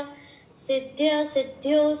dhananjaya siddhya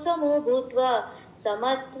siddhyo samo bhutva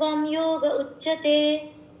samatvam yoga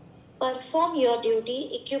uchyate. Perform your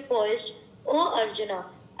duty equipoised, O Arjuna,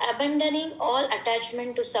 abandoning all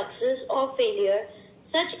attachment to success or failure.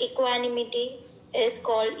 Such equanimity is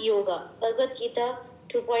called yoga. Bhagavad Gita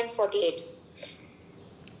 2.48.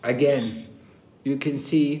 Again, you can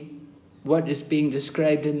see what is being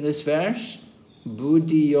described in this verse.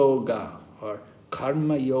 Buddhi yoga or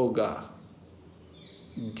karma yoga.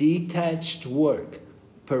 Detached work.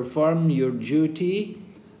 Perform your duty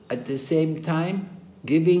at the same time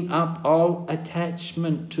giving up all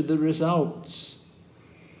attachment to the results.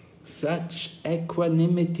 Such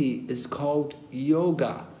equanimity is called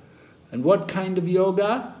yoga. And what kind of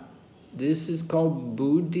yoga? This is called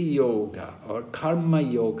buddhi yoga or karma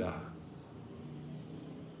yoga,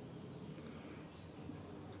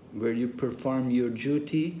 where you perform your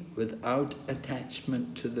duty without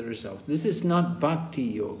attachment to the result. This is not bhakti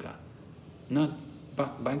yoga.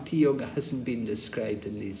 Bhakti yoga hasn't been described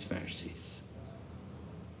in these verses.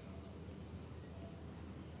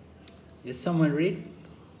 Yes, someone read?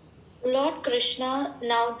 Lord Krishna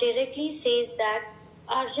now directly says that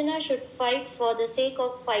Arjuna should fight for the sake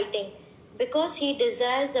of fighting because he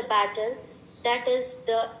desires the battle. That is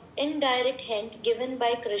the indirect hint given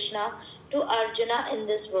by Krishna to Arjuna in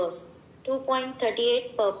this verse.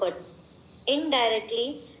 2.38 purport.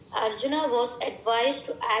 Indirectly, Arjuna was advised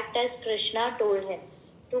to act as Krishna told him.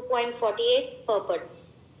 2.48 purport.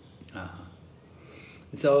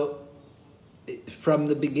 So, from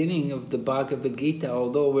the beginning of the Bhagavad Gita,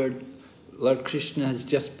 although Lord Krishna has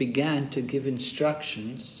just began to give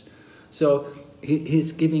instructions, so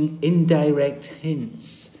he's giving indirect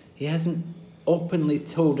hints. He hasn't openly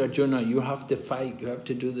told Arjuna, you have to fight, you have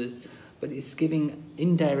to do this, but he's giving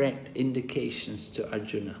indirect indications to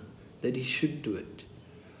Arjuna that he should do it.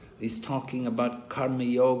 He's talking about karma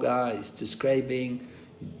yoga, he's describing,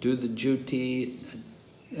 do the duty.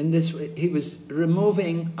 In this way, he was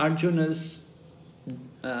removing Arjuna's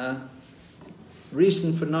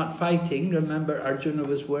reason for not fighting. Remember, Arjuna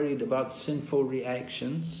was worried about sinful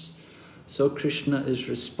reactions. So Krishna is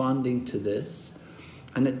responding to this.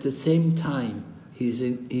 And at the same time, he's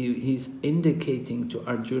indicating to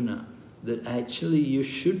Arjuna that actually you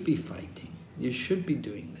should be fighting. You should be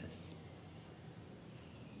doing this.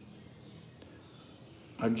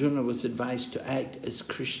 Arjuna was advised to act as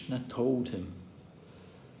Krishna told him,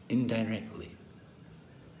 indirectly.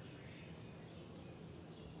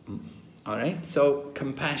 All right, so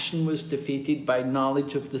compassion was defeated by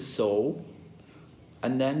knowledge of the soul.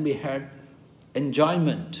 And then we heard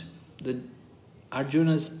enjoyment.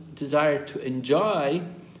 Arjuna's desire to enjoy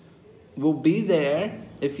will be there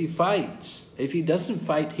if he fights. If he doesn't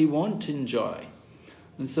fight, he won't enjoy.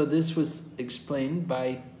 And so this was explained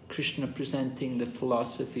by Krishna presenting the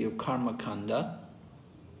philosophy of karma kanda.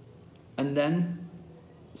 And then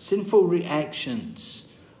sinful reactions.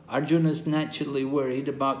 Arjuna is naturally worried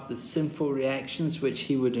about the sinful reactions which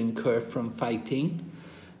he would incur from fighting,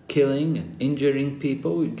 killing and injuring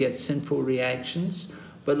people. He'd get sinful reactions.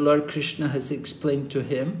 But Lord Krishna has explained to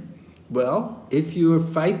him, well, if you are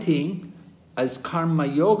fighting as karma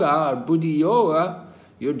yoga or buddhi yoga,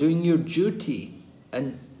 you're doing your duty,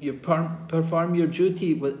 and you perform your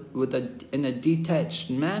duty in a detached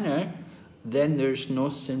manner, then there's no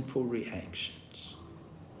sinful reactions.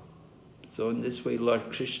 So in this way,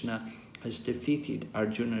 Lord Krishna has defeated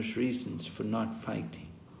Arjuna's reasons for not fighting.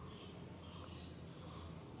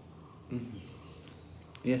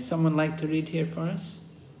 Yes, someone like to read here for us?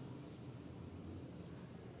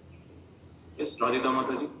 Yes, Radhika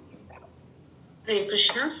Mataji. Hare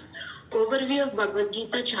Krishna. Overview of Bhagavad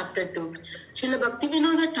Gita, Chapter 2. Srila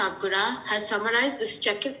Bhaktivinoda Thakura has summarized this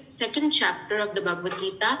second chapter of the Bhagavad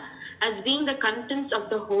Gita as being the contents of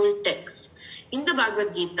the whole text. In the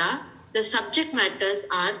Bhagavad Gita, the subject matters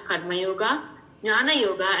are Karma Yoga, Jnana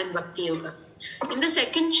Yoga and Bhakti Yoga. In the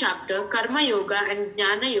second chapter, Karma Yoga and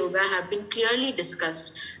Jnana Yoga have been clearly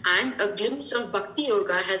discussed, and a glimpse of Bhakti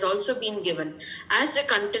Yoga has also been given as the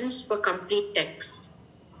contents for complete text.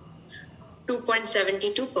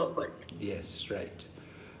 2.72 purport. Yes, right.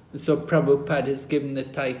 So Prabhupada has given the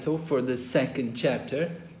title for the second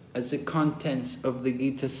chapter as the contents of the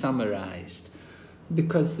Gita summarized,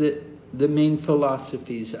 because the main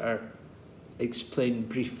philosophies are explained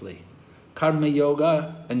briefly. Karma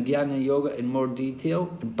Yoga and Jnana Yoga in more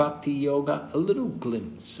detail, and Bhakti Yoga, a little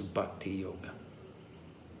glimpse of Bhakti Yoga.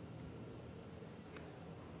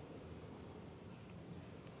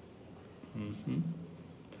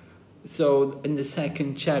 So in the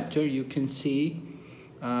second chapter you can see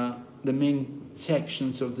the main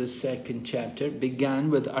sections of the second chapter began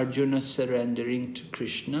with Arjuna surrendering to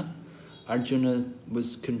Krishna. Arjuna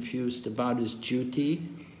was confused about his duty,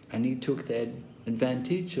 and he took the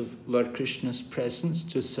advantage of Lord Krishna's presence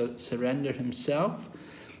to surrender himself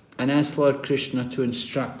and asked Lord Krishna to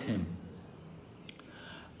instruct him.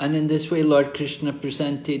 And in this way Lord Krishna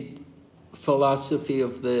presented philosophy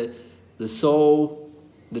of the soul,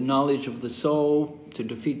 the knowledge of the soul to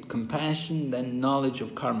defeat compassion, then knowledge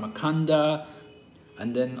of karma kanda,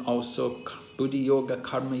 and then also buddhi yoga,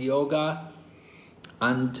 karma yoga.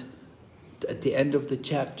 And at the end of the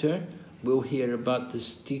chapter we'll hear about the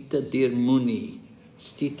Stita Dir Muni,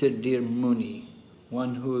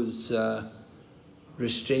 one who's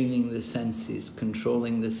restraining the senses,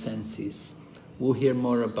 controlling the senses. We'll hear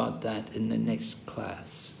more about that in the next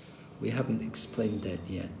class. We haven't explained that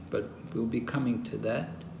yet, but we'll be coming to that.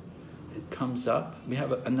 It comes up. We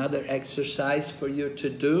have another exercise for you to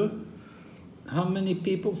do. How many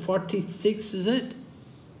people? 46, is it?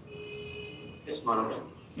 Yes, Maharaj.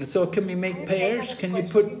 So can we make pairs? Can you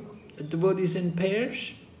put devotees in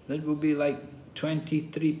pairs? That will be like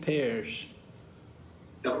 23 pairs.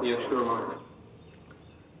 Yeah, sure, Maharaj.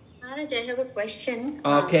 Maharaj, I have a question.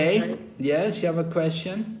 Okay. Yes, you have a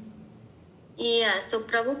question? Yeah, so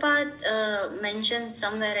Prabhupada mentioned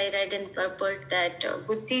somewhere, I read in purport, that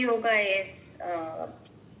Buddhi Yoga is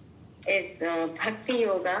Bhakti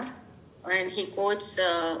Yoga, and he quotes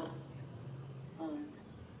 10th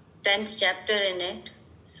chapter in it.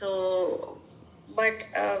 So, but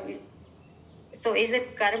so is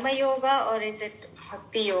it Karma Yoga or is it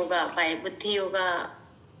Bhakti Yoga? By Buddhi Yoga,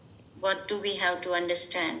 what do we have to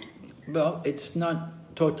understand? Well, it's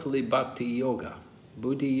not totally Bhakti Yoga,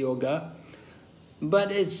 Buddhi Yoga,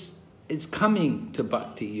 but it's coming to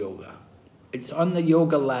Bhakti Yoga. It's on the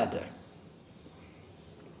yoga ladder.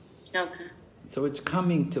 Okay. So it's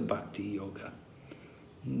coming to Bhakti Yoga.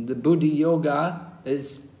 The Buddhi Yoga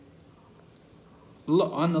is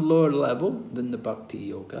on a lower level than the Bhakti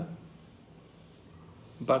Yoga.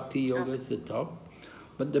 Bhakti Yoga is the top,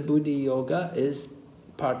 but the Buddhi Yoga is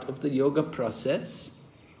part of the yoga process,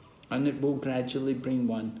 and it will gradually bring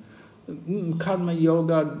one. Karma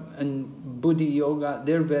Yoga and Buddhi Yoga,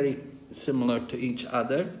 they're very similar to each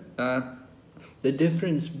other. The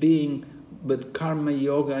difference being with Karma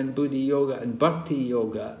Yoga and Buddhi Yoga and Bhakti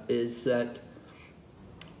Yoga is that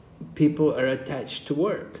people are attached to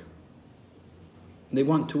work. They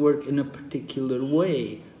want to work in a particular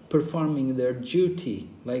way, performing their duty.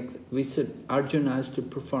 Like we said, Arjuna has to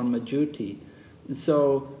perform a duty.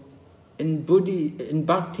 So in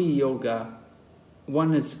Bhakti Yoga,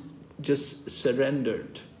 one is just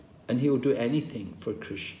surrendered and he will do anything for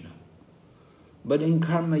Krishna. But in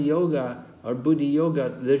Karma Yoga or Buddhi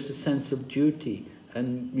Yoga, there's a sense of duty,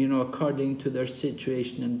 and according to their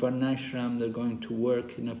situation in Varnashram, they're going to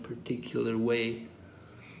work in a particular way,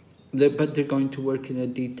 but they're going to work in a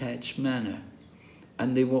detached manner,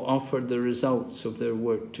 and they will offer the results of their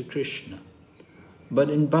work to Krishna. But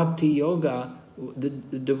in Bhakti Yoga, the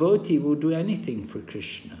devotee will do anything for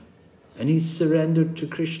Krishna, and he's surrendered to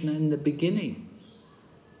Krishna in the beginning.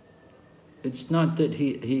 It's not that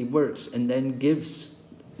he works and then gives,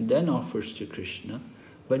 then offers to Krishna,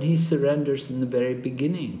 but he surrenders in the very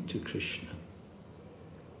beginning to Krishna.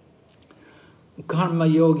 Karma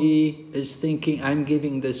yogi is thinking, I'm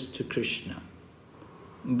giving this to Krishna.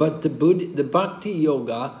 But the Bhakti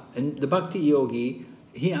Yoga and the Bhakti yogi,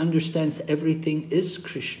 he understands everything is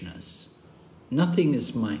Krishna's. Nothing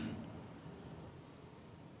is mine.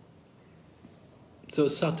 So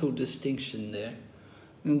subtle distinction there.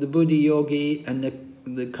 And the Buddhi yogi and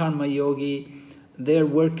the Karma yogi, they're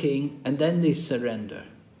working and then they surrender.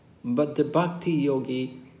 But the Bhakti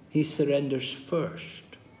yogi, he surrenders first.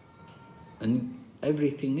 And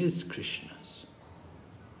everything is Krishna's.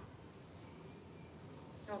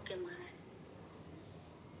 Okay,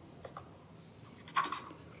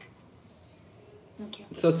 Maharaj. Thank you.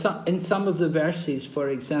 So in some of the verses, for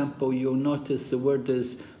example, you'll notice the word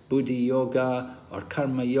is Buddhi Yoga or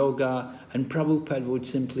Karma Yoga, and Prabhupada would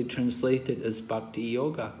simply translate it as Bhakti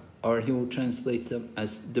Yoga, or he will translate them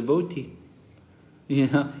as devotee. You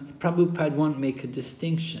know, Prabhupada won't make a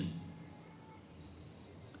distinction.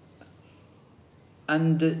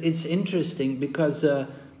 And it's interesting because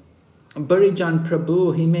Bharijan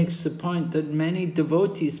Prabhu, he makes the point that many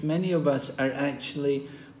devotees, many of us are actually,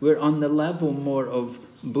 we're on the level more of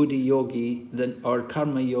Buddhi Yogi or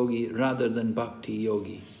Karma Yogi rather than Bhakti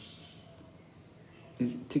Yogi.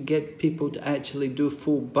 To get people to actually do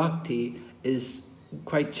full Bhakti is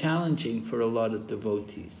quite challenging for a lot of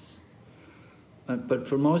devotees. But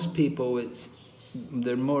for most people,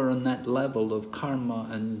 they're more on that level of Karma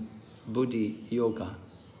and Buddhi Yoga.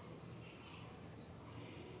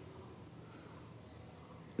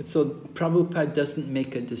 So Prabhupada doesn't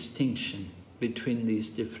make a distinction between these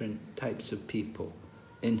different types of people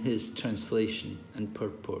in his translation and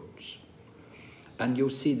purports. And you'll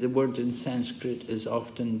see the word in Sanskrit is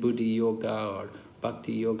often Buddhi Yoga or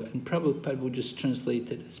Bhakti Yoga, and Prabhupada will just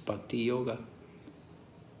translate it as Bhakti Yoga.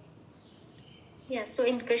 Yeah, so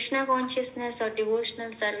in Krishna consciousness or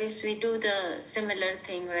devotional service, we do the similar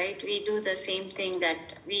thing, right? We do the same thing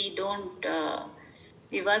that we don't,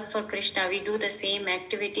 we work for Krishna, we do the same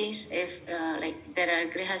activities. If like there are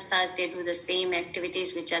grihasthas, they do the same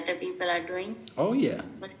activities which other people are doing. Oh yeah,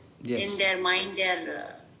 but yes. In their mind,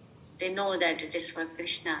 they know that it is for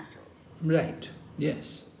Krishna. So. Right,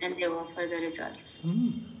 yes. And they offer the results.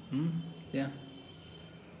 Yeah.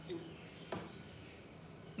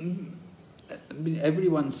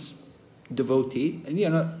 Everyone's devotee, and you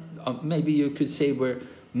know, maybe you could say we're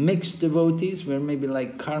mixed devotees, we're maybe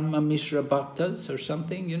like karma mishra bhaktas or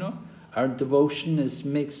something, you know. Our devotion is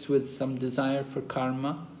mixed with some desire for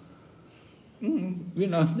karma. You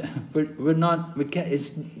know,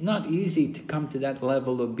 it's not easy to come to that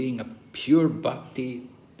level of being a pure bhakti,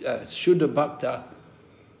 Shuddha bhakta,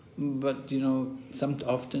 but you know,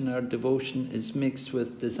 often our devotion is mixed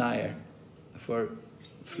with desire for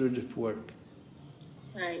fruitive work.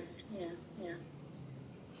 Right, yeah.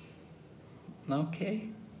 Okay.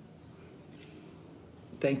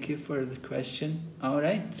 Thank you for the question. All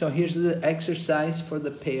right, so here's the exercise for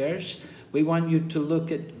the pairs. We want you to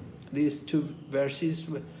look at these two verses.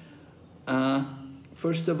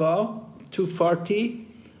 First of all, 240,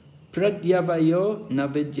 pratyavayo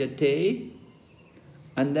navidyate,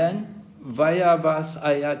 and then vayavas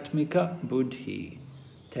ayatmika buddhi,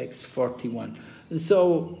 text 41.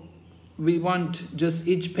 So we want just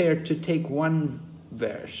each pair to take one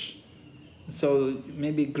verse. So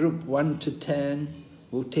maybe group 1 to 10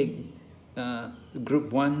 will take,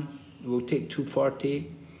 group 1 will take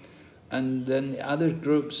 240, and then the other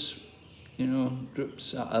groups, you know,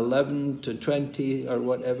 groups 11 to 20 or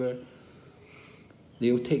whatever,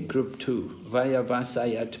 they'll take group 2,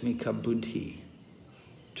 Vayavasayatmika Buddhi,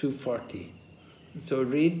 240. So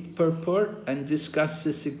read purport and discuss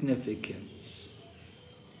the significance.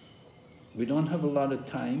 We don't have a lot of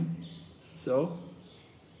time, so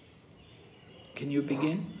can you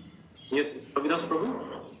begin? Yes, it's Avinas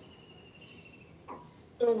Prabhu.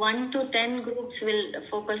 So 1 to 10 groups will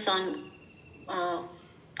focus on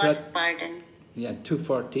first part and... Yeah,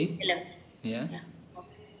 240. 11. Yeah.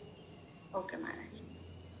 Okay, Maharaj.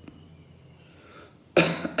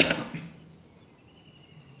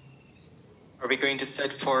 Are we going to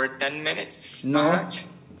set for 10 minutes, No, Maharaj?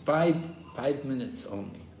 5 minutes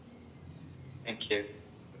only. Thank you.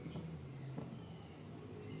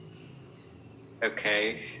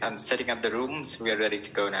 Okay, I'm setting up the rooms. We are ready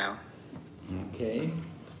to go now. Okay.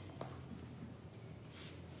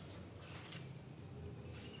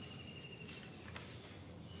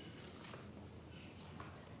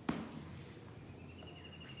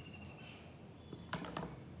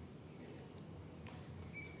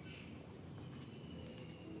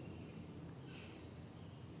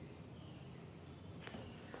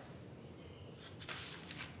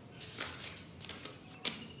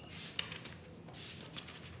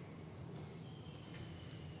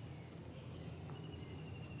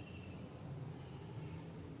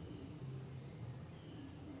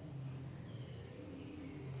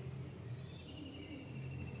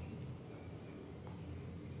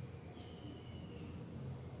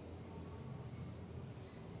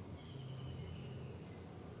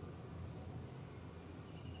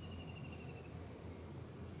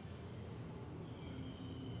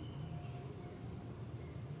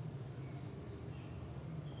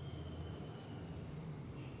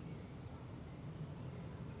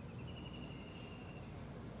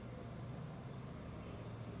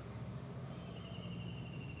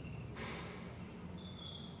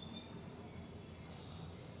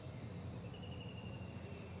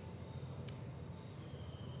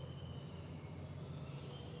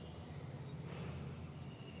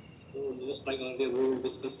 just like earlier, we will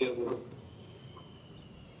discuss here more.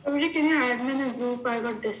 Somebody, can you add me in a group? I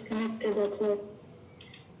got disconnected, that's it.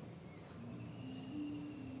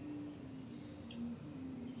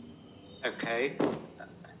 Okay.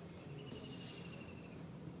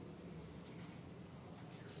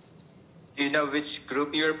 Do you know which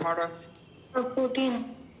group you're part of?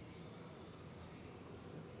 14.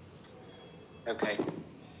 Okay.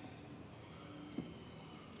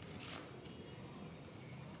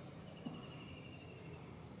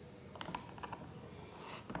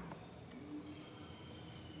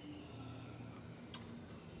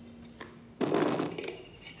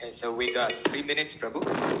 Okay, so we got 3 minutes, Prabhu.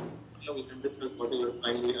 Yeah, we can discuss whatever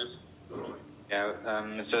time we have.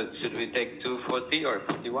 Yeah, so should we take 240 or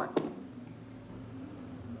 41?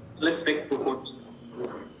 Let's take 240.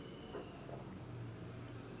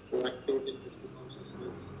 Activity in Krishna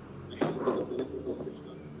consciousness, activity of the benefit of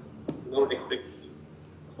Krishna, without expectation,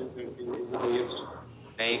 since everything is the highest.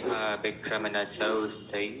 Mekha Bikramana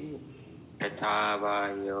Sastri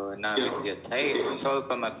Pratavayo Navidyate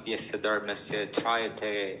Solpamapyasa Dharmasya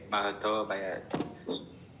Trayate Mahato Bayat.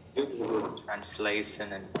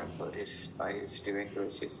 Translation and purport is by His Divine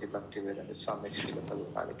Grace Bhakti Swami Srila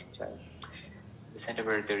Prabhupada Ki Jai. The center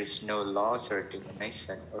where there is no loss or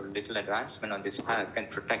diminution or little advancement on this path can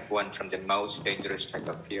protect one from the most dangerous type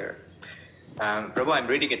of fear. Prabhu, I'm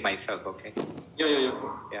reading it myself, okay?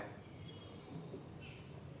 Yeah.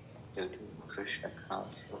 Due to Krishna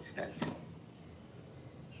consciousness.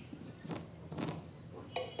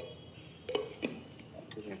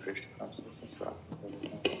 Due to Krishna consciousness,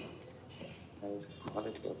 highest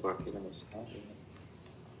quality of work even is not.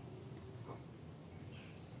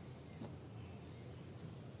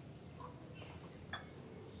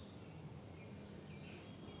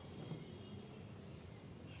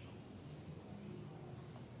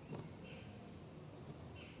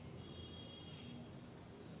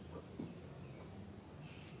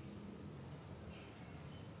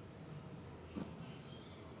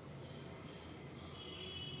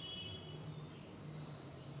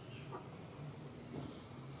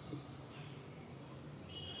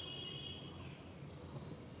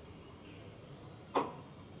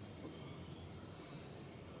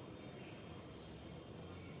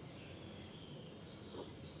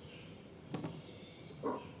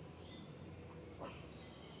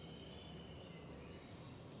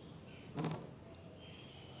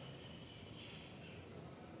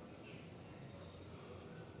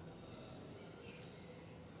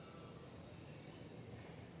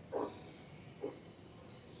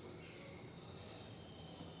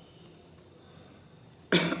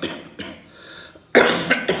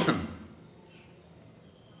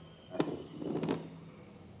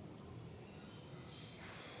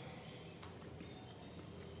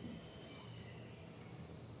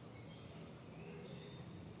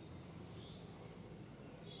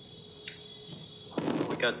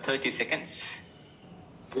 Got 30 seconds.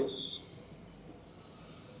 Yes.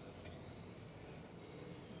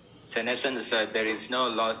 So in essence, there is no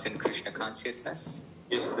loss in Krishna consciousness.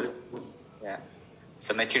 Yes, sir. Yeah.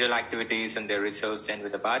 So material activities and their results end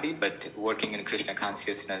with the body, but working in Krishna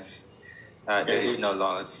consciousness, there is no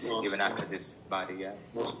loss even after this body. Yeah.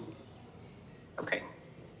 Okay.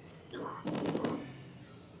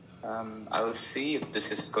 I'll see if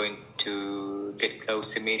this is going to get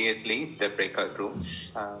closed immediately, the breakout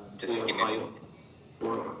rooms. Just give me a minute.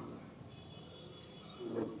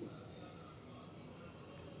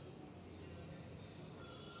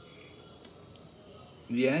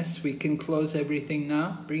 Yes, we can close everything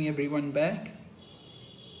now. Bring everyone back.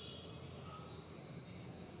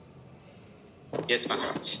 Yes,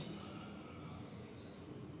 Maharaj.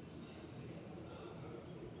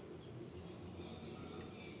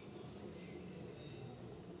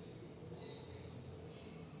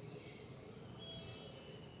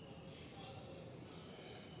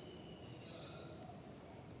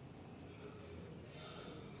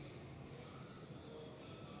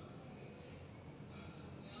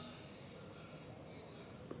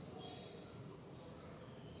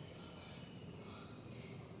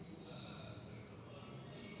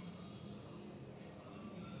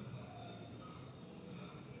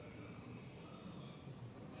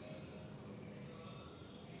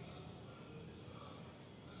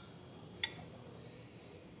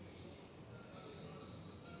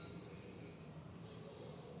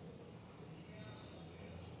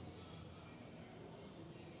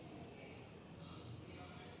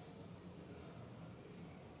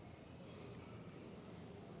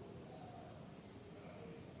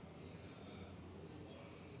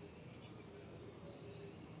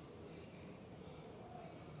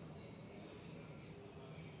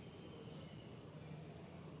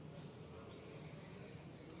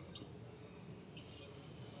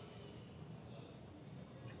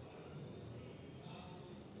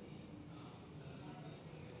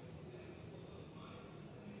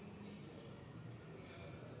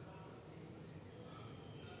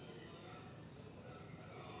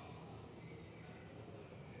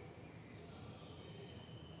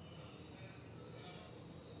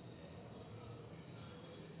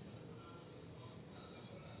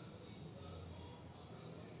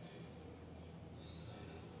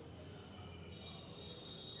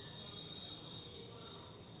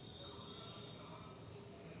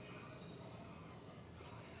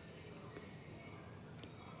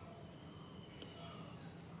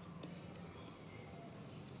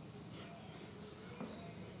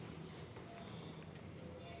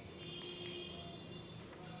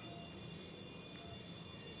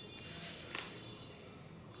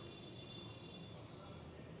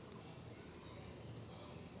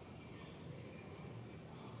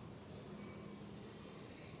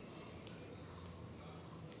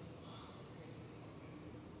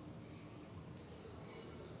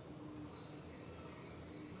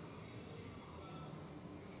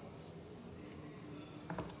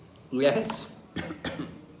 Yes.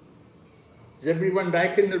 Is everyone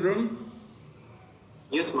back in the room?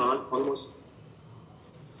 Yes, Maharaj, almost.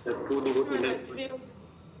 The two devotees left.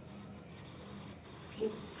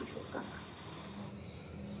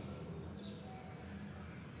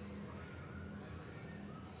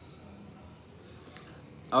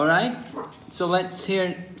 All right, so let's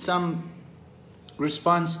hear some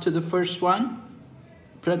response to the first one.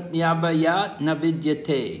 Pratyavaya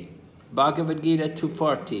navidyate, Bhagavad Gita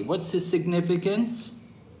 240. What's the significance?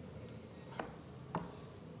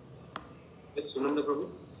 Yes, Sunanda Prabhu.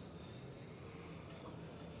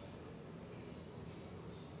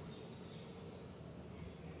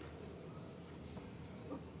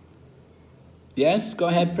 Yes, go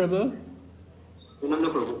ahead, Prabhu. Sunanda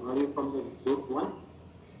Prabhu, are you from the group 1?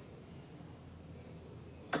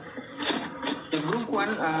 The group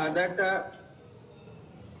 1 that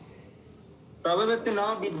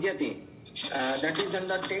Prabhavatana Vidyate, that is in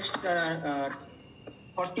the text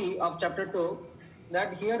 40 of chapter 2,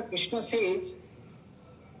 that here Krishna says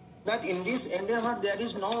that in this endeavor there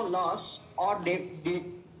is no loss or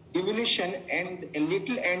diminution, and a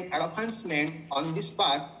little and advancement on this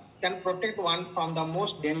path can protect one from the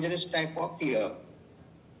most dangerous type of fear.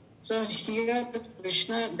 So here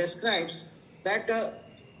Krishna describes that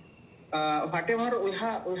whatever we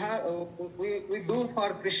do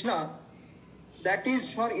for Krishna, that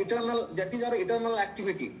is for eternal, that is our eternal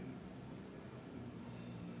activity,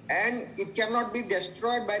 and it cannot be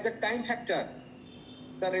destroyed by the time factor.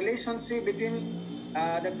 The relationship between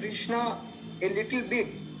the Krishna, a little bit,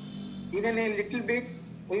 even a little bit,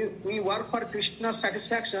 we work for Krishna's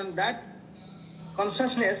satisfaction, that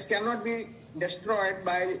consciousness cannot be destroyed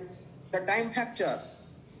by the time factor.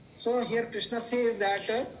 So here Krishna says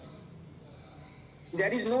that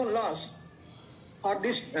there is no loss for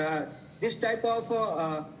this this type of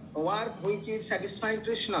work which is satisfying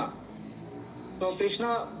Krishna. So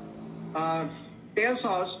Krishna tells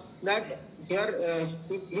us that here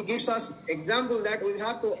he gives us example that we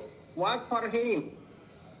have to work for him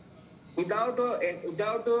without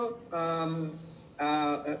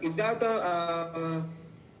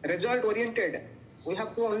result oriented. We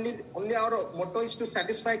have to only our motto is to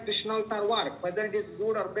satisfy Krishna with our work, whether it is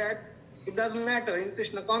good or bad, it doesn't matter. In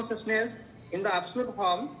Krishna consciousness, in the absolute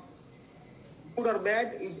form, good or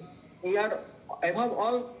bad, we are above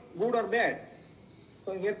all good or bad.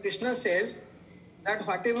 So here Krishna says that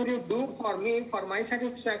whatever you do for me, for my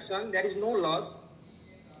satisfaction, there is no loss,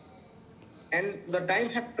 and the time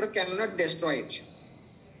factor cannot destroy it.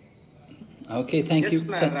 Okay, thank Yes, you.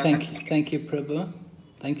 Maharaj. Thank you, Prabhu.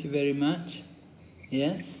 Thank you very much.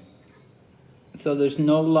 Yes? So there's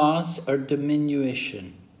no loss or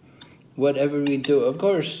diminution. Whatever we do, of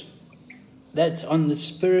course, that's on the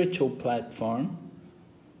spiritual platform.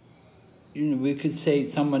 You know, we could say,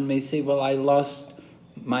 someone may say, well, I lost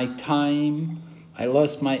my time, I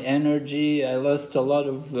lost my energy, I lost a lot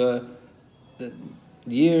of the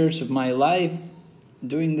years of my life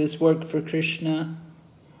doing this work for Krishna.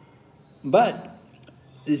 But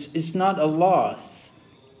it's not a loss.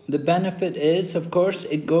 The benefit is, of course,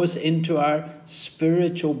 it goes into our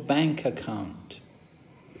spiritual bank account.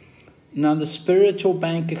 Now, the spiritual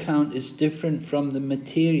bank account is different from the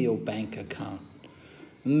material bank account.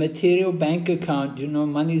 The material bank account, you know,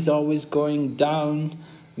 money's always going down.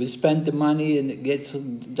 We spend the money and it gets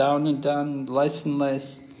down and down, less and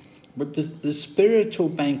less. But the spiritual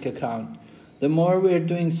bank account, the more we're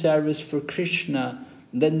doing service for Krishna,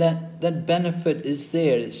 then that benefit is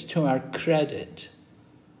there. It's to our credit.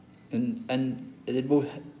 And it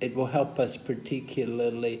will help us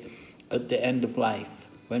particularly at the end of life,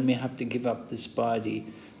 when we have to give up this body.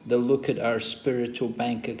 They'll look at our spiritual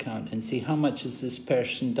bank account and see how much has this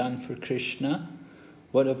person done for Krishna?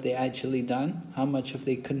 What have they actually done? How much have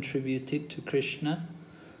they contributed to Krishna?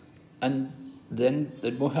 And then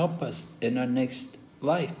it will help us in our next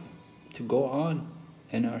life to go on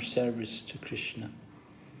in our service to Krishna.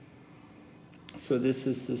 So this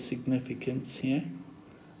is the significance here.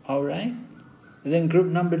 All right. And then group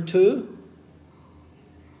number 2.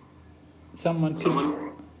 Someone, my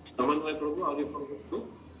Prabhu, are you from group 2?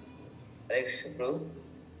 Prabhu.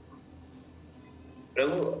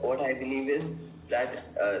 Prabhu, what I believe is that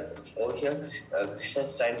over here Krishna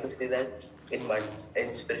is trying to say that in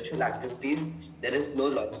spiritual activities there is no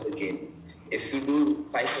loss to gain. If you do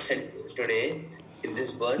 5% today in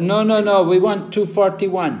this birth... No, we want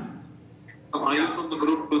 241. Are you from the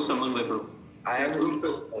group 2, someone, my Prabhu? I am group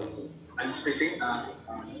 2. I'm speaking.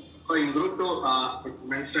 So in group 2, it's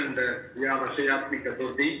mentioned we are Vashayatmi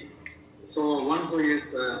Chaturthi. So one who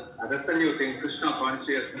is resolute in Krishna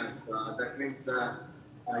consciousness, that means the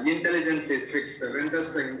intelligence is fixed. When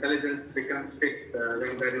does the intelligence becomes fixed?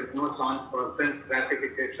 When there is no chance for sense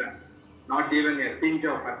gratification, not even a tinge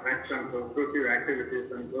of attraction to fruitive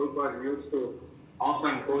activities. And Prabhupada used to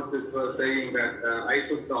often quote this verse saying that I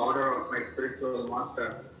took the order of my spiritual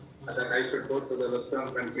master that I should go to the Western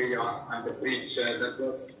country and preach. That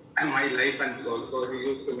was my life and soul. So he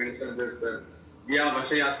used to mention this Via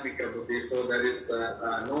Vashayatmika Buddhi. So there is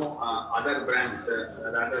no other branch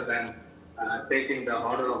rather than taking the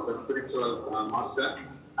order of the spiritual master,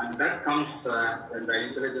 and that comes when the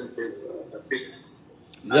intelligence is fixed.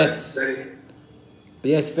 Yes.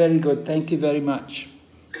 Yes, very good. Thank you very much.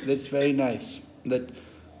 That's very nice. That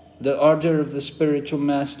the order of the spiritual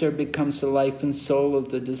master becomes the life and soul of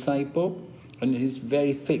the disciple, and he's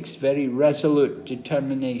very fixed, very resolute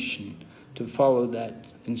determination to follow that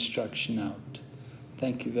instruction out.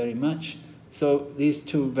 Thank you very much. So these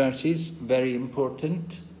two verses, very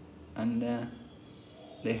important, and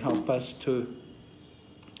they help us to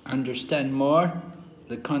understand more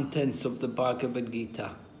the contents of the Bhagavad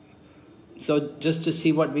Gita. So just to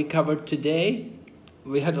see what we covered today,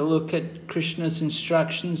 we had a look at Krishna's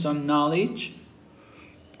instructions on knowledge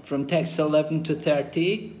from text 11 to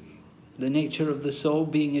 30, the nature of the soul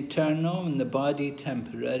being eternal and the body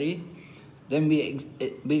temporary. Then we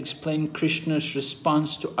explained Krishna's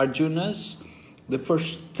response to Arjuna's, the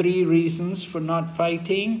first three reasons for not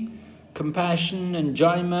fighting: compassion,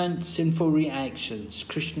 enjoyment, sinful reactions.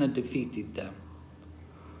 Krishna defeated them.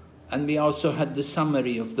 And we also had the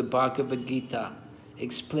summary of the Bhagavad Gita,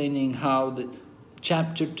 explaining how the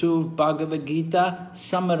chapter 2 of Bhagavad Gita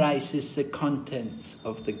summarizes the contents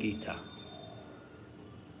of the Gita.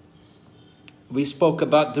 We spoke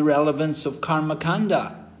about the relevance of Karma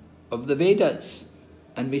Kanda, of the Vedas,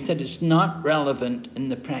 and we said it's not relevant in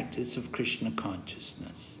the practice of Krishna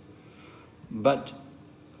consciousness. But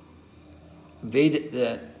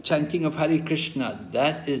the chanting of Hare Krishna,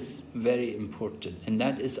 that is very important, and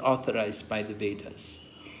that is authorized by the Vedas.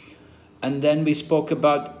 And then we spoke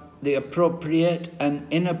about the appropriate and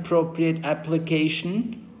inappropriate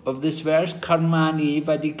application of this verse, karmani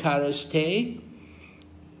vadikaraste,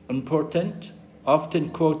 important, often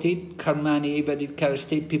quoted, karmani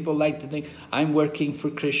vadikaraste. People like to think, I'm working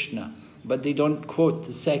for Krishna, but they don't quote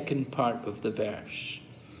the second part of the verse.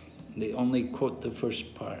 They only quote the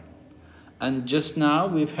first part. And just now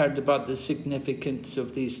we've heard about the significance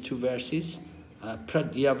of these two verses,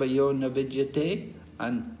 pratyavayo navidyate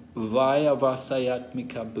and vaya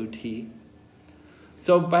vasayatmika buddhi.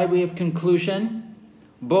 So by way of conclusion,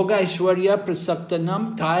 bhogaishwarya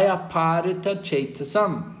prasaptanam taya parita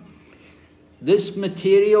chetasam. This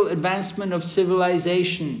material advancement of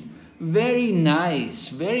civilization, very nice,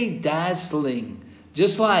 very dazzling.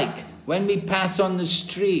 Just like when we pass on the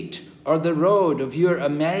street or the road of your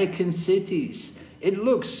American cities, it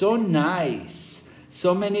looks so nice.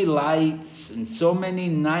 So many lights and so many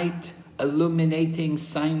night illuminating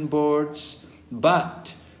signboards.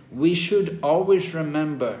 But we should always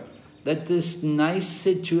remember that this nice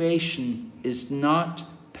situation is not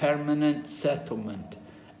permanent settlement.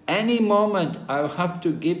 Any moment I'll have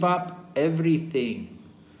to give up everything.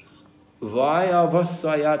 Vaya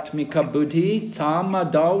vasayatmika buddhi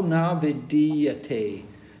samadau na vidyate.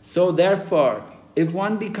 So therefore, if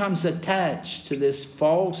one becomes attached to this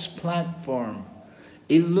false platform,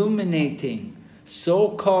 illuminating,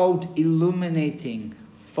 so-called illuminating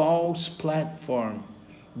false platform,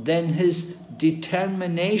 then his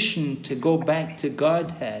determination to go back to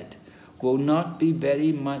Godhead will not be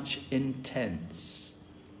very much intense.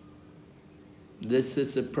 This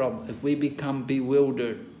is the problem. If we become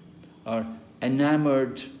bewildered or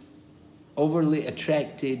enamored, overly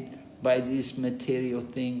attracted by these material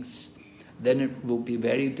things, then it will be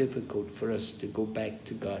very difficult for us to go back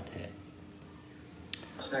to Godhead.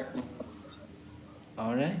 Exactly.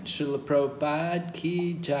 All right, Srila Prabhupada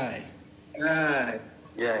ki jai.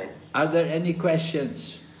 Jai. Are there any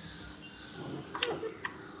questions?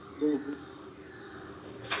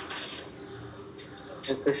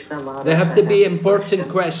 They have to be important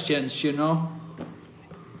questions, you know.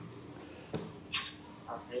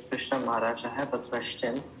 Krishna Maharaj, I have a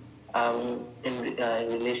question in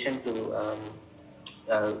relation to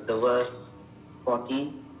the verse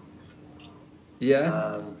 40.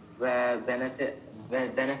 Yeah. Where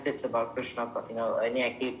benefits about Krishna, any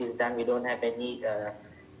activities done, we don't have any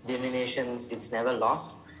diminutions, it's never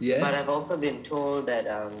lost. Yes. But I've also been told that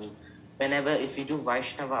if we do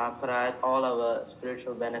Vaishnava aparad, all our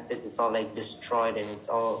spiritual benefits, it's all like destroyed and it's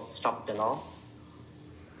all stopped and all.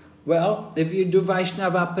 Well, if you do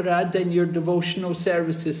Vaishnava aparad, then your devotional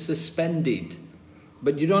service is suspended.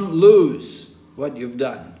 But you don't lose what you've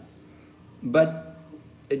done. But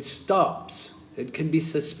it stops. It can be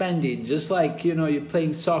suspended, just like, you know, you're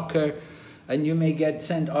playing soccer and you may get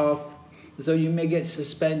sent off, so you may get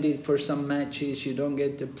suspended for some matches, you don't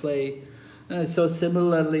get to play. So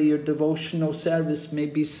similarly, your devotional service may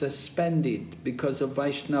be suspended because of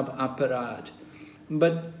Vaishnava aparad,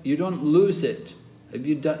 but you don't lose it. If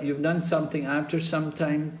you've done something after some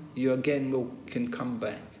time, you again can come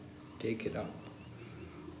back, take it up.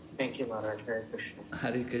 Thank you, Maharaj. Hare Krishna.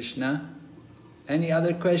 Hare Krishna. Any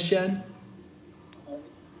other question?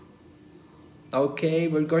 Okay,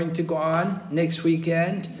 we're going to go on next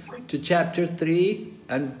weekend to chapter 3.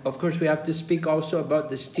 And of course we have to speak also about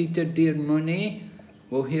the Stita Dir Muni.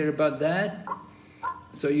 We'll hear about that.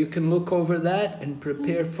 So you can look over that and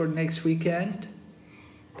prepare for next weekend.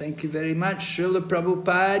 Thank you very much. Srila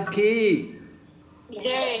Prabhupada ki.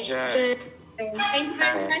 Jai. Jai. Thank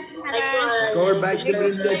you. Gaur Bhakti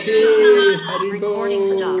Vrinda ki. Hari Bol.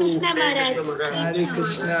 Krishna Maharaj. Hare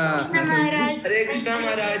Krishna. Krishna Maharaj. Hare Krishna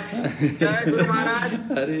Maharaj. Jai Guru Maharaj.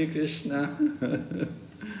 Hare Krishna.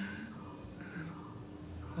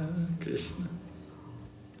 Krishna.